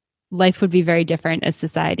life would be very different as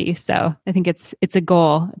society. So I think it's a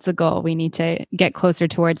goal. It's a goal. We need to get closer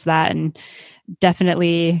towards that, and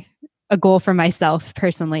definitely a goal for myself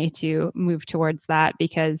personally to move towards that,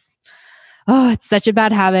 because it's such a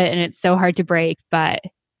bad habit and it's so hard to break, but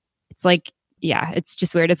it's it's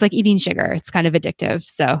just weird. It's like eating sugar. It's kind of addictive.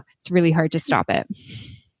 So it's really hard to stop it.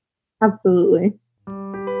 Absolutely.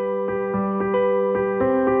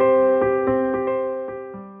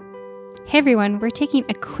 Hey everyone, we're taking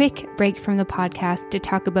a quick break from the podcast to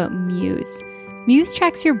talk about Muse. Muse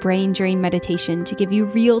tracks your brain during meditation to give you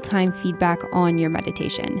real-time feedback on your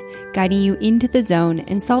meditation, guiding you into the zone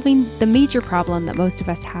and solving the major problem that most of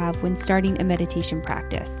us have when starting a meditation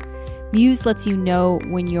practice. Muse lets you know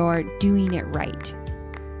when you're doing it right.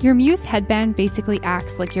 Your Muse headband basically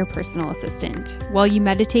acts like your personal assistant. While you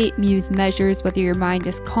meditate, Muse measures whether your mind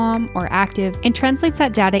is calm or active and translates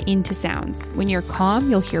that data into sounds. When you're calm,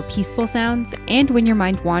 you'll hear peaceful sounds, and when your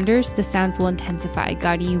mind wanders, the sounds will intensify,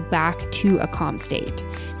 guiding you back to a calm state.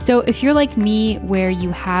 So if you're like me, where you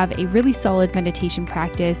have a really solid meditation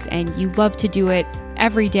practice and you love to do it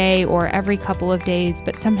every day or every couple of days,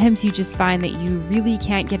 but sometimes you just find that you really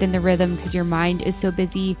can't get in the rhythm because your mind is so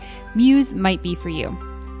busy, Muse might be for you.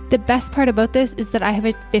 The best part about this is that I have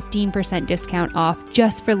a 15% discount off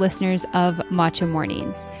just for listeners of Matcha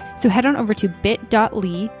Mornings. So head on over to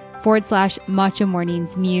bit.ly/Matcha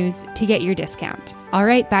Mornings Muse to get your discount. All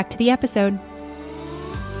right, back to the episode.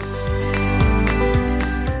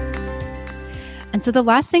 And so the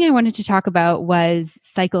last thing I wanted to talk about was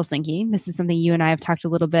cycle syncing. This is something you and I have talked a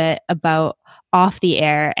little bit about off the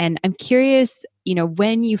air. And I'm curious,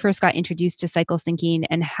 when you first got introduced to cycle syncing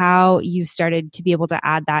and how you started to be able to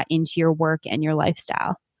add that into your work and your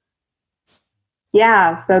lifestyle.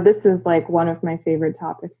 Yeah, so this is like one of my favorite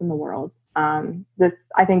topics in the world.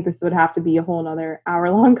 I think this would have to be a whole nother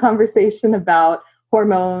hour-long conversation about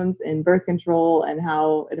hormones and birth control and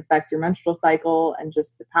how it affects your menstrual cycle and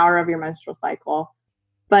just the power of your menstrual cycle.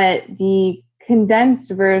 But the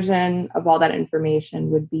condensed version of all that information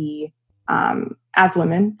would be, as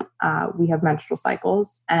women, we have menstrual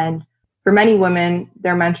cycles. And for many women,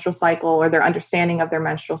 their menstrual cycle or their understanding of their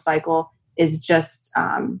menstrual cycle is just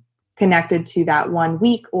connected to that 1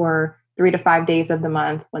 week or 3 to 5 days of the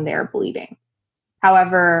month when they are bleeding.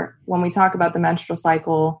 However, when we talk about the menstrual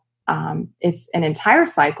cycle, it's an entire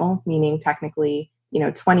cycle, meaning technically,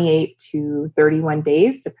 28 to 31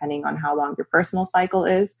 days, depending on how long your personal cycle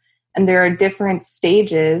is. And there are different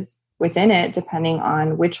stages within it, depending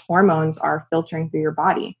on which hormones are filtering through your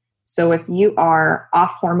body. So if you are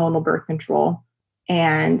off hormonal birth control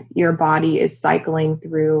and your body is cycling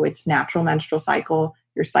through its natural menstrual cycle,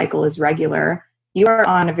 your cycle is regular, you are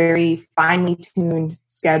on a very finely tuned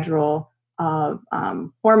schedule of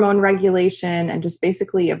hormone regulation and just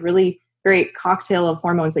basically a really great cocktail of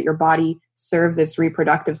hormones that your body serves its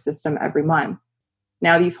reproductive system every month.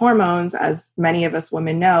 Now, these hormones, as many of us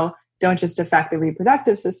women know, don't just affect the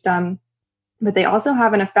reproductive system, but they also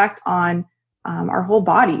have an effect on our whole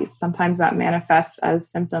bodies. Sometimes that manifests as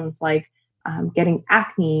symptoms like getting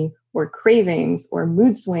acne or cravings or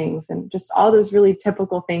mood swings and just all those really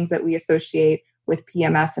typical things that we associate with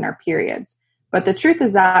PMS and our periods. But the truth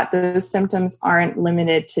is that those symptoms aren't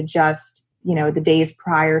limited to just, the days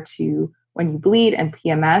prior to when you bleed and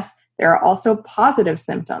PMS. There are also positive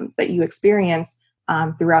symptoms that you experience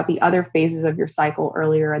throughout the other phases of your cycle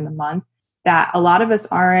earlier in the month that a lot of us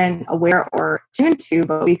aren't aware or tuned to,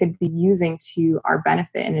 but we could be using to our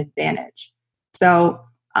benefit and advantage. So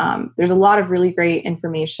there's a lot of really great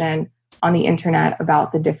information on the internet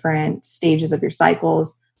about the different stages of your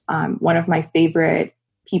cycles. One of my favorite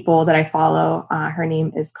people that I follow, her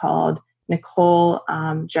name is called Nicole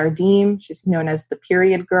Jardim. She's known as the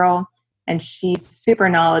Period Girl, and she's super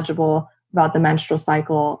knowledgeable about the menstrual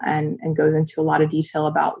cycle and goes into a lot of detail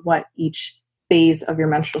about what each phase of your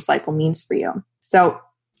menstrual cycle means for you. So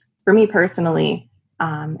for me personally,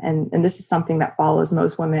 and this is something that follows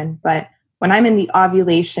most women, but when I'm in the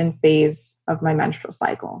ovulation phase of my menstrual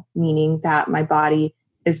cycle, meaning that my body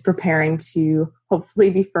is preparing to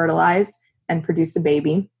hopefully be fertilized and produce a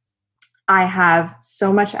baby, I have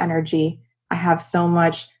so much energy. I have so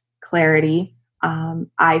much clarity.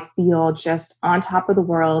 I feel just on top of the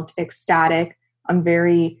world, ecstatic. I'm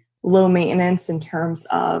very low maintenance in terms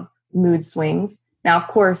of mood swings. Now, of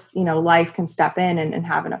course, life can step in and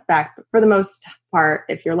have an effect. But for the most part,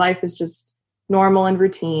 if your life is just normal and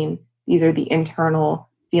routine, these are the internal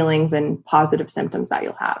feelings and positive symptoms that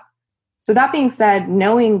you'll have. So that being said,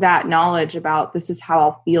 knowing that knowledge about this is how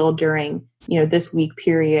I'll feel during, this week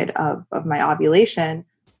period of my ovulation,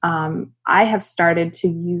 I have started to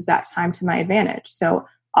use that time to my advantage. So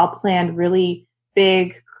I'll plan really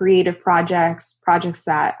big creative projects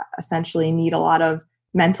that essentially need a lot of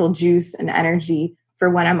mental juice and energy for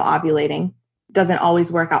when I'm ovulating. Doesn't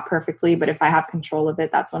always work out perfectly, but if I have control of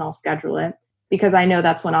it, that's when I'll schedule it because I know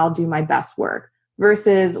that's when I'll do my best work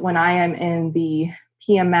versus when I am in the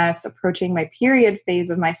PMS approaching my period phase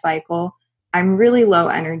of my cycle, I'm really low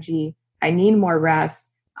energy. I need more rest.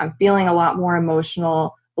 I'm feeling a lot more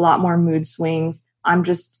emotional, a lot more mood swings. I'm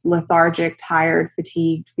just lethargic, tired,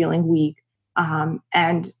 fatigued, feeling weak.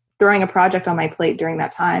 And throwing a project on my plate during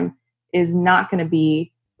that time is not going to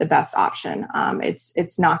be the best option.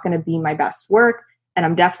 It's not going to be my best work, and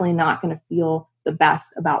I'm definitely not going to feel the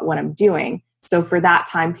best about what I'm doing. So for that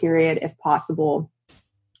time period, if possible,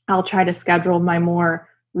 I'll try to schedule my more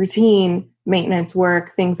routine maintenance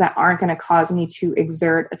work, things that aren't going to cause me to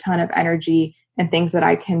exert a ton of energy and things that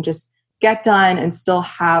I can just get done and still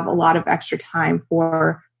have a lot of extra time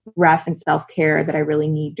for rest and self-care that I really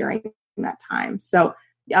need during that time. So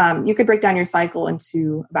you could break down your cycle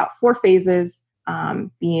into about 4 phases,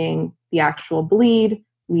 being the actual bleed,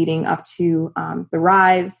 leading up to the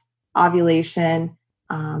rise, ovulation,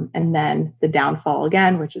 and then the downfall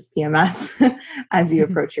again, which is PMS as you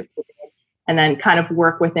approach your period. and then kind of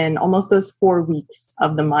work within almost those 4 weeks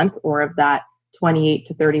of the month or of that 28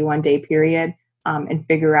 to 31 day period, and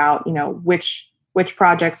figure out, which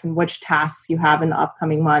projects and which tasks you have in the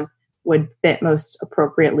upcoming month would fit most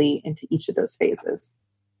appropriately into each of those phases.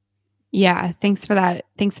 Yeah, thanks for that.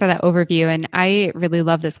 Thanks for that overview. And I really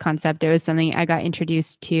love this concept. It was something I got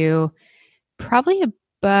introduced to probably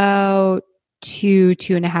about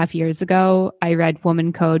 2.5 years ago. I read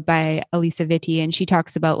Woman Code by Alisa Vitti, and she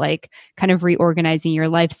talks about like kind of reorganizing your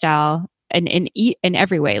lifestyle and in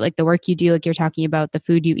every way, like the work you do, like you're talking about, the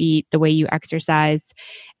food you eat, the way you exercise.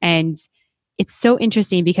 And it's so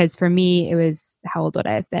interesting because for me, it was, how old would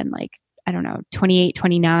I have been? Like, I don't know, 28,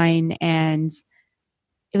 29. And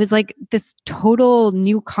it was like this total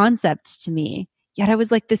new concept to me. Yet I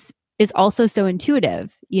was like, this is also so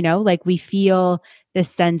intuitive, like we feel this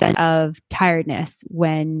sense of tiredness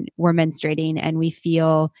when we're menstruating, and we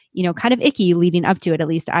feel, kind of icky leading up to it. At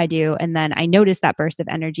least I do. And then I notice that burst of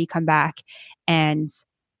energy come back. And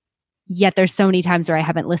yet there's so many times where I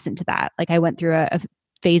haven't listened to that. Like I went through a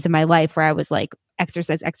phase of my life where I was like,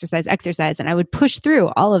 exercise, exercise, exercise. And I would push through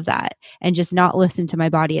all of that and just not listen to my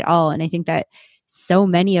body at all. And I think that so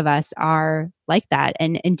many of us are like that.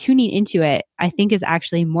 And tuning into it, I think, is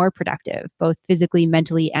actually more productive, both physically,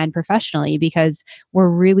 mentally, and professionally, because we're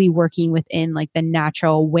really working within like the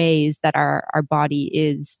natural ways that our body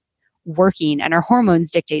is working, and our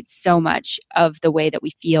hormones dictate so much of the way that we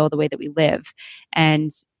feel, the way that we live.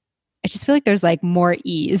 And I just feel like there's like more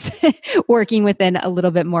ease working within a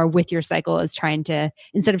little bit more with your cycle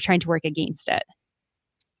instead of trying to work against it.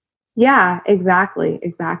 Yeah, exactly.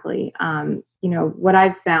 What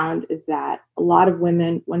I've found is that a lot of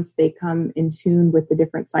women, once they come in tune with the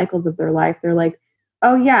different cycles of their life, they're like,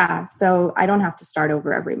 oh yeah, so I don't have to start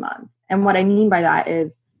over every month. And what I mean by that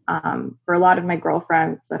is, for a lot of my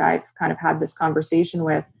girlfriends that I've kind of had this conversation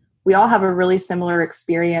with, we all have a really similar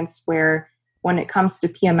experience where when it comes to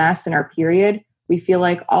PMS and our period, we feel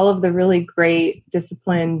like all of the really great,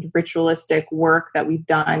 disciplined, ritualistic work that we've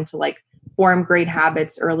done to like form great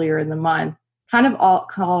habits earlier in the month kind of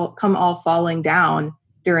all falling down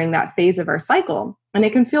during that phase of our cycle. And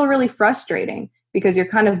it can feel really frustrating because you're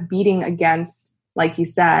kind of beating against, like you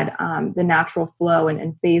said, the natural flow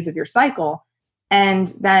and phase of your cycle.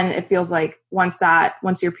 And then it feels like once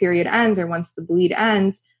your period ends or once the bleed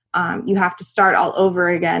ends, you have to start all over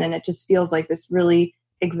again. And it just feels like this really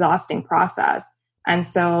exhausting process. And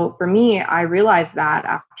so for me, I realized that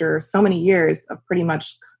after so many years of pretty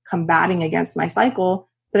much combating against my cycle,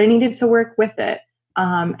 that I needed to work with it.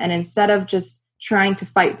 And instead of just trying to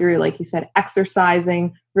fight through, like you said,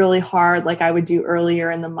 exercising really hard, like I would do earlier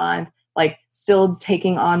in the month, like still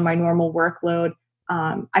taking on my normal workload,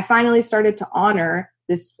 I finally started to honor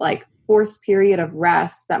this like forced period of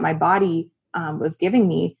rest that my body was giving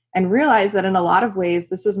me, and realize that in a lot of ways,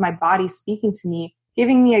 this was my body speaking to me,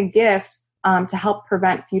 giving me a gift to help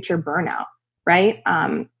prevent future burnout, right?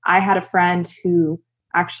 I had a friend who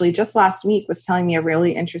actually just last week was telling me a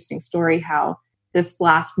really interesting story, how this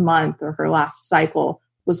last month or her last cycle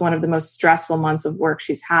was one of the most stressful months of work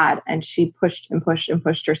she's had. And she pushed and pushed and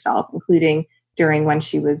pushed herself, including during when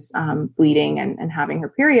she was bleeding and having her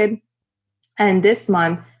period. And this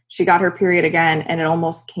month she got her period again, and it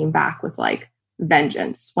almost came back with like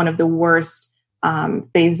vengeance, one of the worst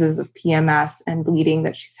phases of PMS and bleeding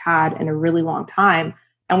that she's had in a really long time.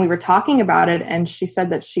 And we were talking about it, and she said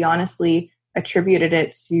that she honestly attributed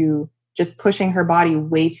it to just pushing her body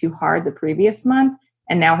way too hard the previous month.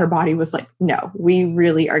 And now her body was like, no, we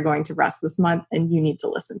really are going to rest this month and you need to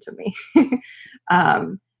listen to me.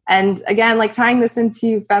 And again, like tying this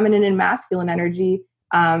into feminine and masculine energy,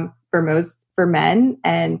 for men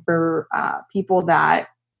and for people that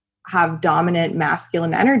have dominant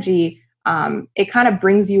masculine energy, it kind of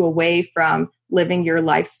brings you away from living your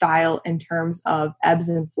lifestyle in terms of ebbs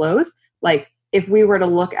and flows. Like if we were to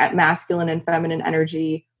look at masculine and feminine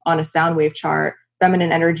energy on a sound wave chart,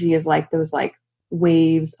 feminine energy is like those like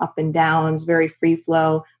waves up and downs, very free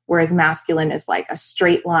flow, whereas masculine is like a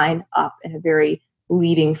straight line up in a very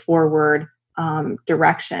leading forward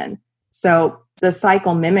direction. So the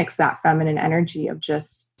cycle mimics that feminine energy of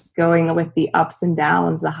just going with the ups and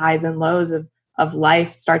downs, the highs and lows of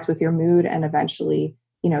life. Starts with your mood and eventually,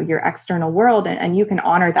 your external world. And you can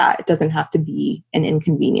honor that. It doesn't have to be an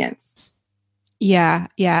inconvenience. Yeah,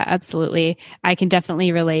 absolutely. I can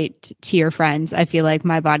definitely relate to your friends. I feel like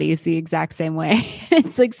my body is the exact same way.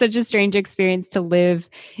 It's like such a strange experience to live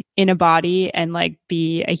in a body and like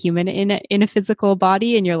be a human in a physical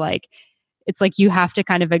body. And you're like, it's like you have to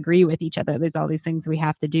kind of agree with each other. There's all these things we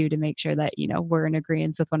have to do to make sure that, we're in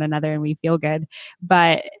agreement with one another and we feel good.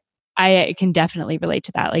 But I can definitely relate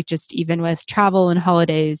to that. Like just even with travel and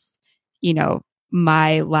holidays, you know,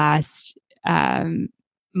 my last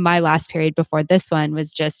period before this one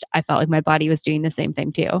was just, I felt like my body was doing the same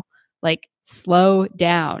thing too. Like, slow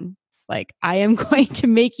down. Like, I am going to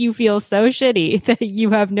make you feel so shitty that you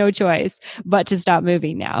have no choice but to stop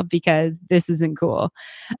moving now because this isn't cool.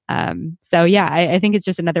 So yeah, I think it's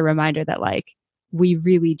just another reminder that like, we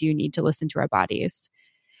really do need to listen to our bodies.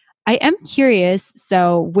 I am curious.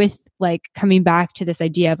 So with like coming back to this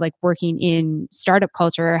idea of like working in startup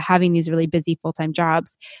culture, having these really busy full-time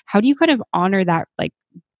jobs, how do you kind of honor that, like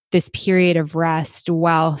this period of rest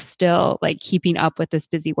while still like keeping up with this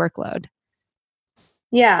busy workload?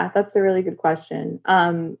 Yeah, that's a really good question.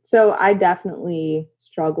 So I definitely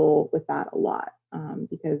struggle with that a lot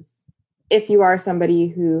because if you are somebody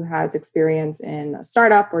who has experience in a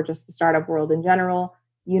startup or just the startup world in general,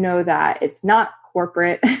 you know that it's not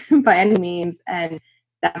corporate by any means. And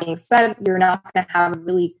that being said, you're not going to have a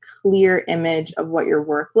really clear image of what your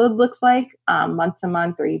workload looks like month to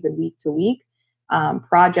month or even week to week.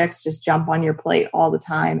 Projects just jump on your plate all the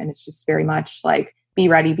time. And it's just very much like, be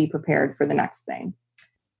ready, be prepared for the next thing.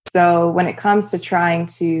 So when it comes to trying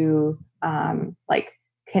to like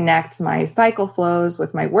connect my cycle flows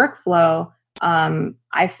with my workflow,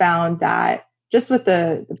 I found that just with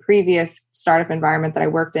the previous startup environment that I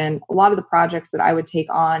worked in, a lot of the projects that I would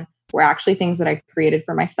take on were actually things that I created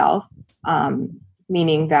for myself,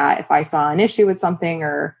 meaning that if I saw an issue with something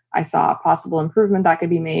or I saw a possible improvement that could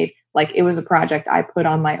be made, like it was a project I put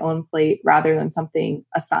on my own plate rather than something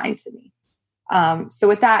assigned to me. So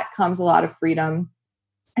with that comes a lot of freedom.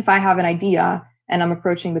 If I have an idea and I'm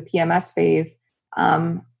approaching the PMS phase,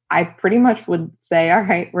 I pretty much would say, all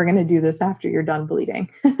right, we're going to do this after you're done bleeding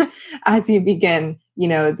as you begin, you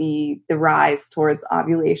know, the rise towards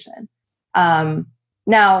ovulation.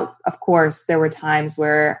 Now, of course, there were times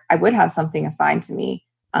where I would have something assigned to me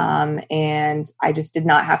and I just did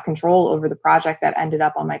not have control over the project that ended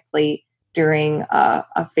up on my plate during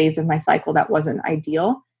a phase of my cycle that wasn't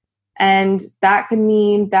ideal. And that could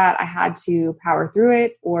mean that I had to power through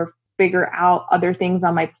it or figure out other things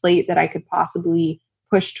on my plate that I could possibly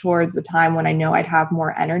push towards the time when I know I'd have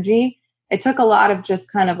more energy. It took a lot of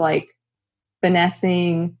just kind of like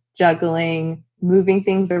finessing, juggling, moving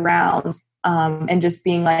things around, and just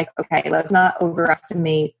being like, okay, let's not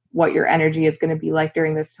overestimate what your energy is going to be like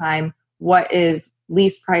during this time. What is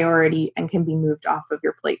least priority and can be moved off of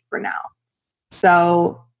your plate for now?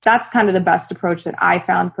 So that's kind of the best approach that I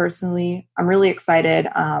found personally. I'm really excited,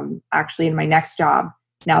 actually, in my next job,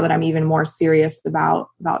 now that I'm even more serious about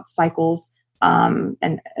cycles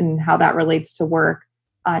and how that relates to work,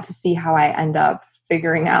 to see how I end up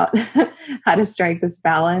figuring out how to strike this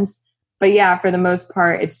balance. But yeah, for the most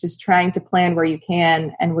part, it's just trying to plan where you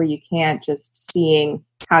can and where you can't, just seeing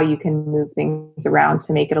how you can move things around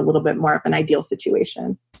to make it a little bit more of an ideal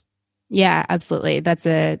situation. Yeah, absolutely. That's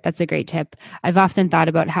a great tip. I've often thought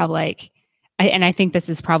about how I think this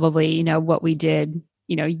is probably, you know, what we did,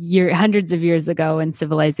 you know, hundreds of years ago when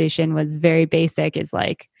civilization was very basic, is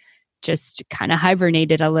like just kind of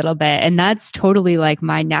hibernated a little bit. And that's totally like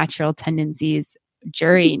my natural tendencies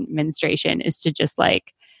during menstruation, is to just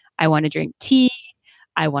like, I want to drink tea,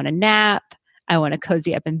 I want to nap, I want to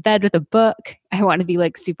cozy up in bed with a book. I want to be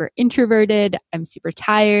like super introverted. I'm super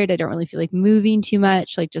tired. I don't really feel like moving too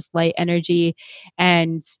much, like just light energy.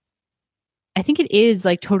 And I think it is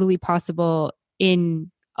like totally possible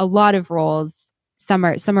in a lot of roles. Some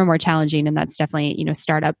are more challenging, and that's definitely, you know,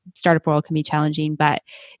 startup role can be challenging, but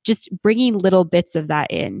just bringing little bits of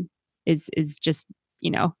that in is just,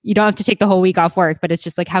 you know, you don't have to take the whole week off work, but it's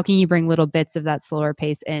just like, how can you bring little bits of that slower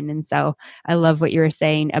pace in? And so I love what you were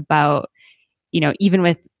saying about, you know, even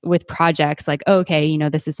with projects, like, oh, okay, you know,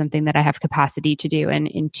 this is something that I have capacity to do. And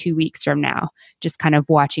in 2 weeks from now, just kind of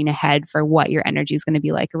watching ahead for what your energy is going to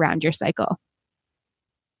be like around your cycle.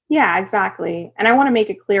 Yeah, exactly. And I want to make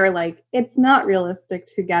it clear, like, it's not realistic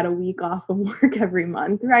to get a week off of work every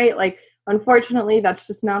month, right? Like, unfortunately, that's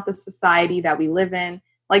just not the society that we live in.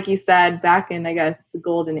 Like you said, back in, I guess, the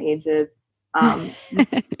golden ages, most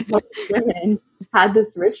women had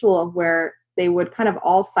this ritual of where they would kind of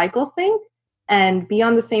all cycle sync and be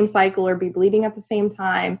on the same cycle or be bleeding at the same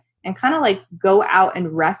time and kind of like go out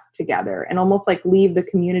and rest together and almost like leave the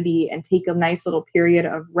community and take a nice little period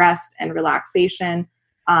of rest and relaxation,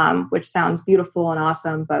 which sounds beautiful and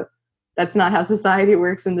awesome, but that's not how society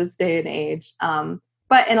works in this day and age.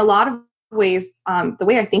 But in a lot of ways, the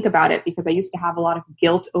way I think about it, because I used to have a lot of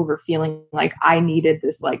guilt over feeling like I needed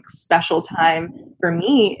this like special time for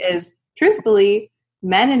me, is truthfully,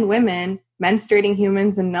 men and women, menstruating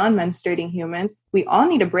humans and non-menstruating humans, we all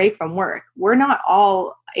need a break from work. We're not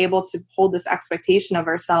all able to hold this expectation of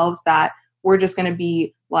ourselves that we're just going to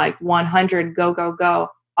be like 100, go, go, go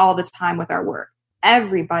all the time with our work.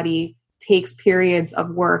 Everybody takes periods of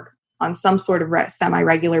work on some sort of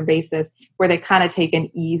semi-regular basis where they kind of take an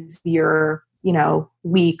easier,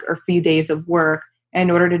 week or few days of work in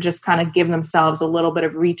order to just kind of give themselves a little bit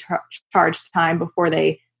of recharge time before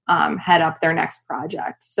they head up their next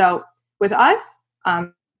project. So with us,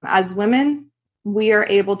 as women, we are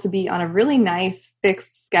able to be on a really nice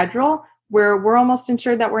fixed schedule where we're almost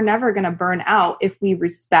ensured that we're never going to burn out if we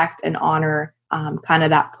respect and honor kind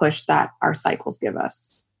of that push that our cycles give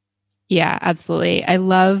us. Yeah, absolutely. I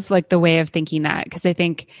love the way of thinking that, because I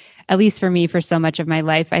think, at least for me, for so much of my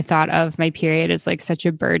life, I thought of my period as such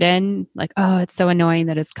a burden. Oh, it's so annoying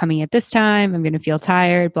that it's coming at this time. I'm going to feel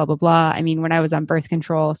tired, blah, blah, blah. I mean, when I was on birth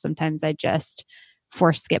control, sometimes I just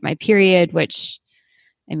force skip my period, which,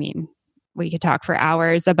 I mean, we could talk for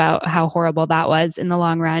hours about how horrible that was in the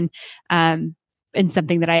long run. And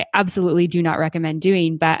something that I absolutely do not recommend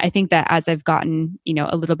doing. But I think that as I've gotten,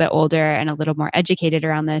 a little bit older and a little more educated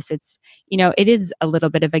around this, it's, it is a little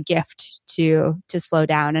bit of a gift to slow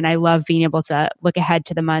down. And I love being able to look ahead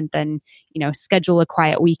to the month and, schedule a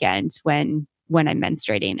quiet weekend when I'm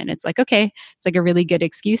menstruating. And it's okay, it's a really good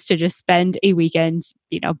excuse to just spend a weekend,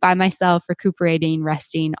 by myself, recuperating,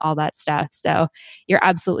 resting, all that stuff. So you're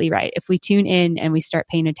absolutely right. If we tune in and we start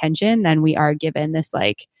paying attention, then we are given this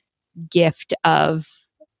gift of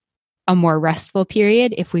a more restful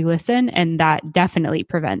period if we listen. And that definitely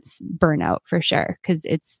prevents burnout for sure, because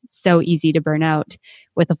it's so easy to burn out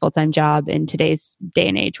with a full-time job in today's day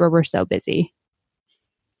and age where we're so busy.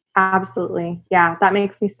 Absolutely. Yeah. That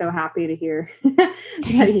makes me so happy to hear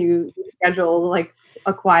that you schedule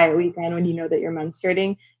a quiet weekend when you know that you're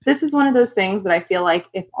menstruating. This is one of those things that I feel like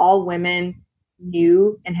if all women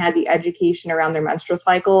knew and had the education around their menstrual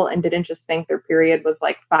cycle and didn't just think their period was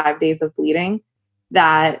 5 days of bleeding,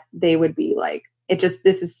 that they would be this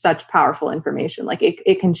is such powerful information.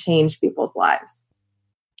 It can change people's lives.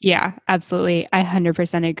 Yeah, absolutely. I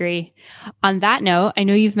 100% agree. On that note, I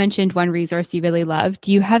know you've mentioned one resource you really love.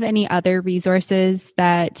 Do you have any other resources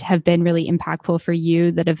that have been really impactful for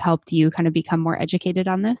you that have helped you kind of become more educated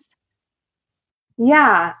on this?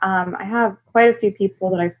 Yeah, I have quite a few people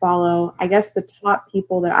that I follow. I guess the top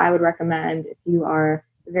people that I would recommend if you are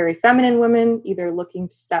a very feminine woman, either looking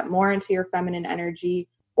to step more into your feminine energy,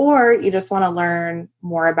 or you just want to learn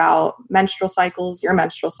more about menstrual cycles, your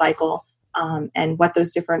menstrual cycle, and what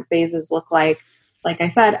those different phases look like. Like I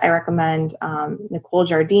said, I recommend Nicole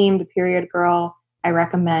Jardim, the Period Girl. I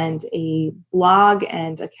recommend a blog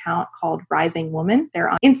and account called Rising Woman. They're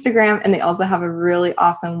on Instagram, and they also have a really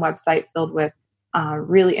awesome website filled with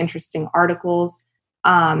really interesting articles.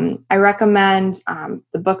 I recommend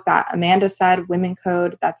the book that Amanda said, Women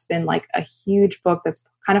Code. That's been a huge book that's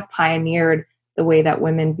kind of pioneered the way that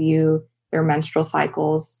women view their menstrual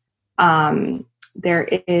cycles. There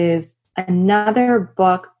is another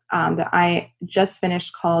book that I just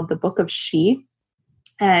finished called The Book of She.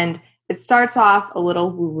 And it starts off a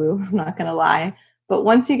little woo-woo, I'm not going to lie. But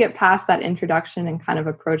once you get past that introduction and kind of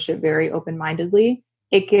approach it very open-mindedly,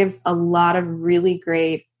 it gives a lot of really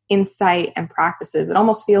great insight and practices. It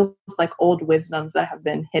almost feels like old wisdoms that have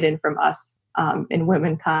been hidden from us in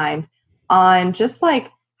womankind on just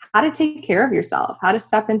how to take care of yourself, how to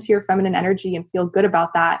step into your feminine energy and feel good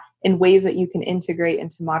about that in ways that you can integrate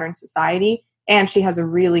into modern society. And she has a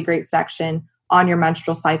really great section on your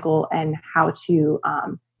menstrual cycle and how to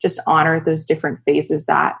just honor those different phases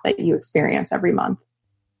that you experience every month.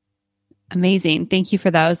 Amazing. Thank you for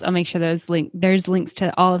those. I'll make sure there's links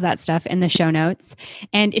to all of that stuff in the show notes.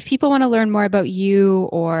 And if people want to learn more about you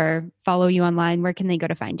or follow you online, where can they go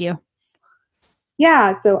to find you?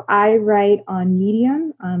 Yeah, so I write on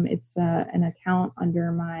Medium. It's an account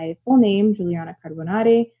under my full name, Juliana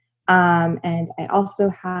Carbonari. And I also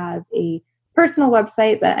have a personal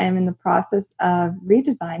website that I'm in the process of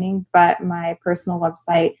redesigning, but my personal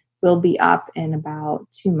website will be up in about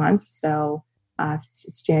 2 months. So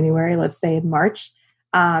it's January, let's say in March.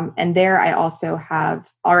 And there I also have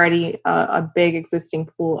already a big existing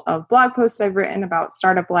pool of blog posts I've written about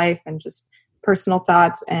startup life and just personal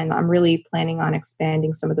thoughts. And I'm really planning on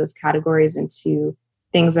expanding some of those categories into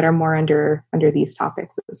things that are more under these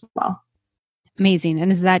topics as well. Amazing.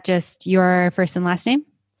 And is that just your first and last name?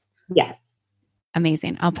 Yes.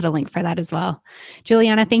 Amazing. I'll put a link for that as well.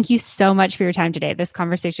 Juliana, thank you so much for your time today. This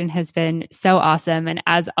conversation has been so awesome. And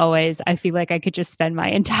as always, I feel like I could just spend my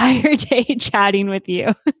entire day chatting with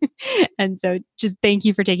you. And so just thank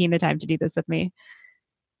you for taking the time to do this with me.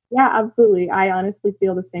 Yeah, absolutely. I honestly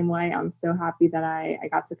feel the same way. I'm so happy that I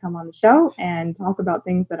got to come on the show and talk about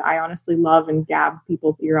things that I honestly love and gab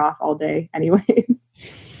people's ear off all day anyways.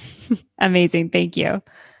 Amazing. Thank you.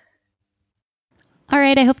 All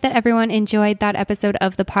right. I hope that everyone enjoyed that episode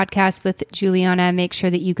of the podcast with Juliana. Make sure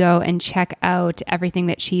that you go and check out everything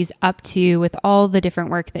that she's up to with all the different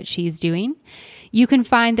work that she's doing. You can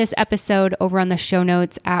find this episode over on the show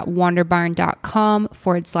notes at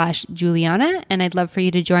wanderbarn.com/Juliana. And I'd love for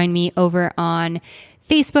you to join me over on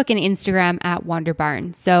Facebook and Instagram at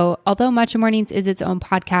Wanderbarn. So although Matcha Mornings is its own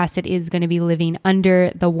podcast, it is going to be living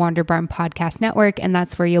under the Wanderbarn Podcast Network, and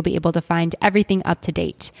that's where you'll be able to find everything up to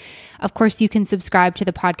date. Of course, you can subscribe to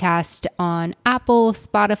the podcast on Apple,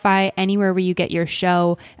 Spotify, anywhere where you get your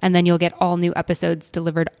show, and then you'll get all new episodes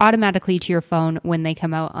delivered automatically to your phone when they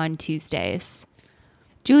come out on Tuesdays.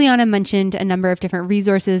 Juliana mentioned a number of different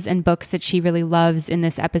resources and books that she really loves in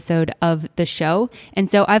this episode of the show. And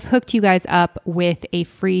so I've hooked you guys up with a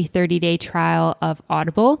free 30-day trial of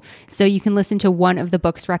Audible. So you can listen to one of the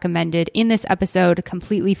books recommended in this episode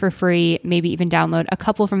completely for free, maybe even download a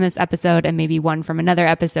couple from this episode and maybe one from another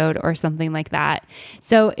episode or something like that.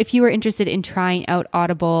 So if you are interested in trying out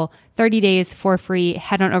Audible 30 days for free,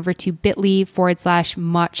 head on over to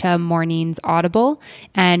bit.ly/Matcha Mornings Audible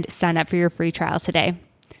and sign up for your free trial today.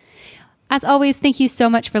 As always, thank you so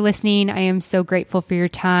much for listening. I am so grateful for your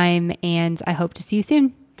time, and I hope to see you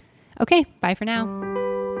soon. Okay, bye for now.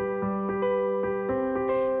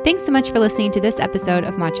 Thanks so much for listening to this episode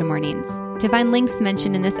of Matcha Mornings. To find links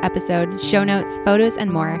mentioned in this episode, show notes, photos,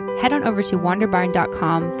 and more, head on over to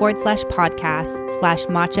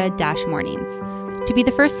wanderbarn.com/podcast/matcha-mornings. To be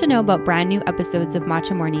the first to know about brand new episodes of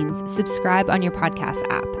Matcha Mornings, subscribe on your podcast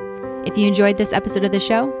app. If you enjoyed this episode of the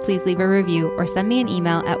show, please leave a review or send me an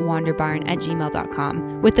email at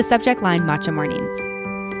wanderbarn@gmail.com with the subject line Matcha Mornings.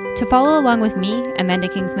 To follow along with me, Amanda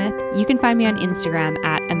Kingsmith, you can find me on Instagram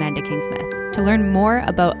at Amanda Kingsmith to learn more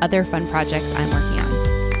about other fun projects I'm working on.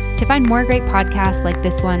 To find more great podcasts like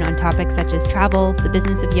this one on topics such as travel, the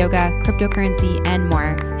business of yoga, cryptocurrency, and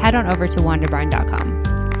more, head on over to wanderbarn.com.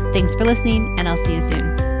 Thanks for listening, and I'll see you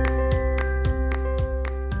soon.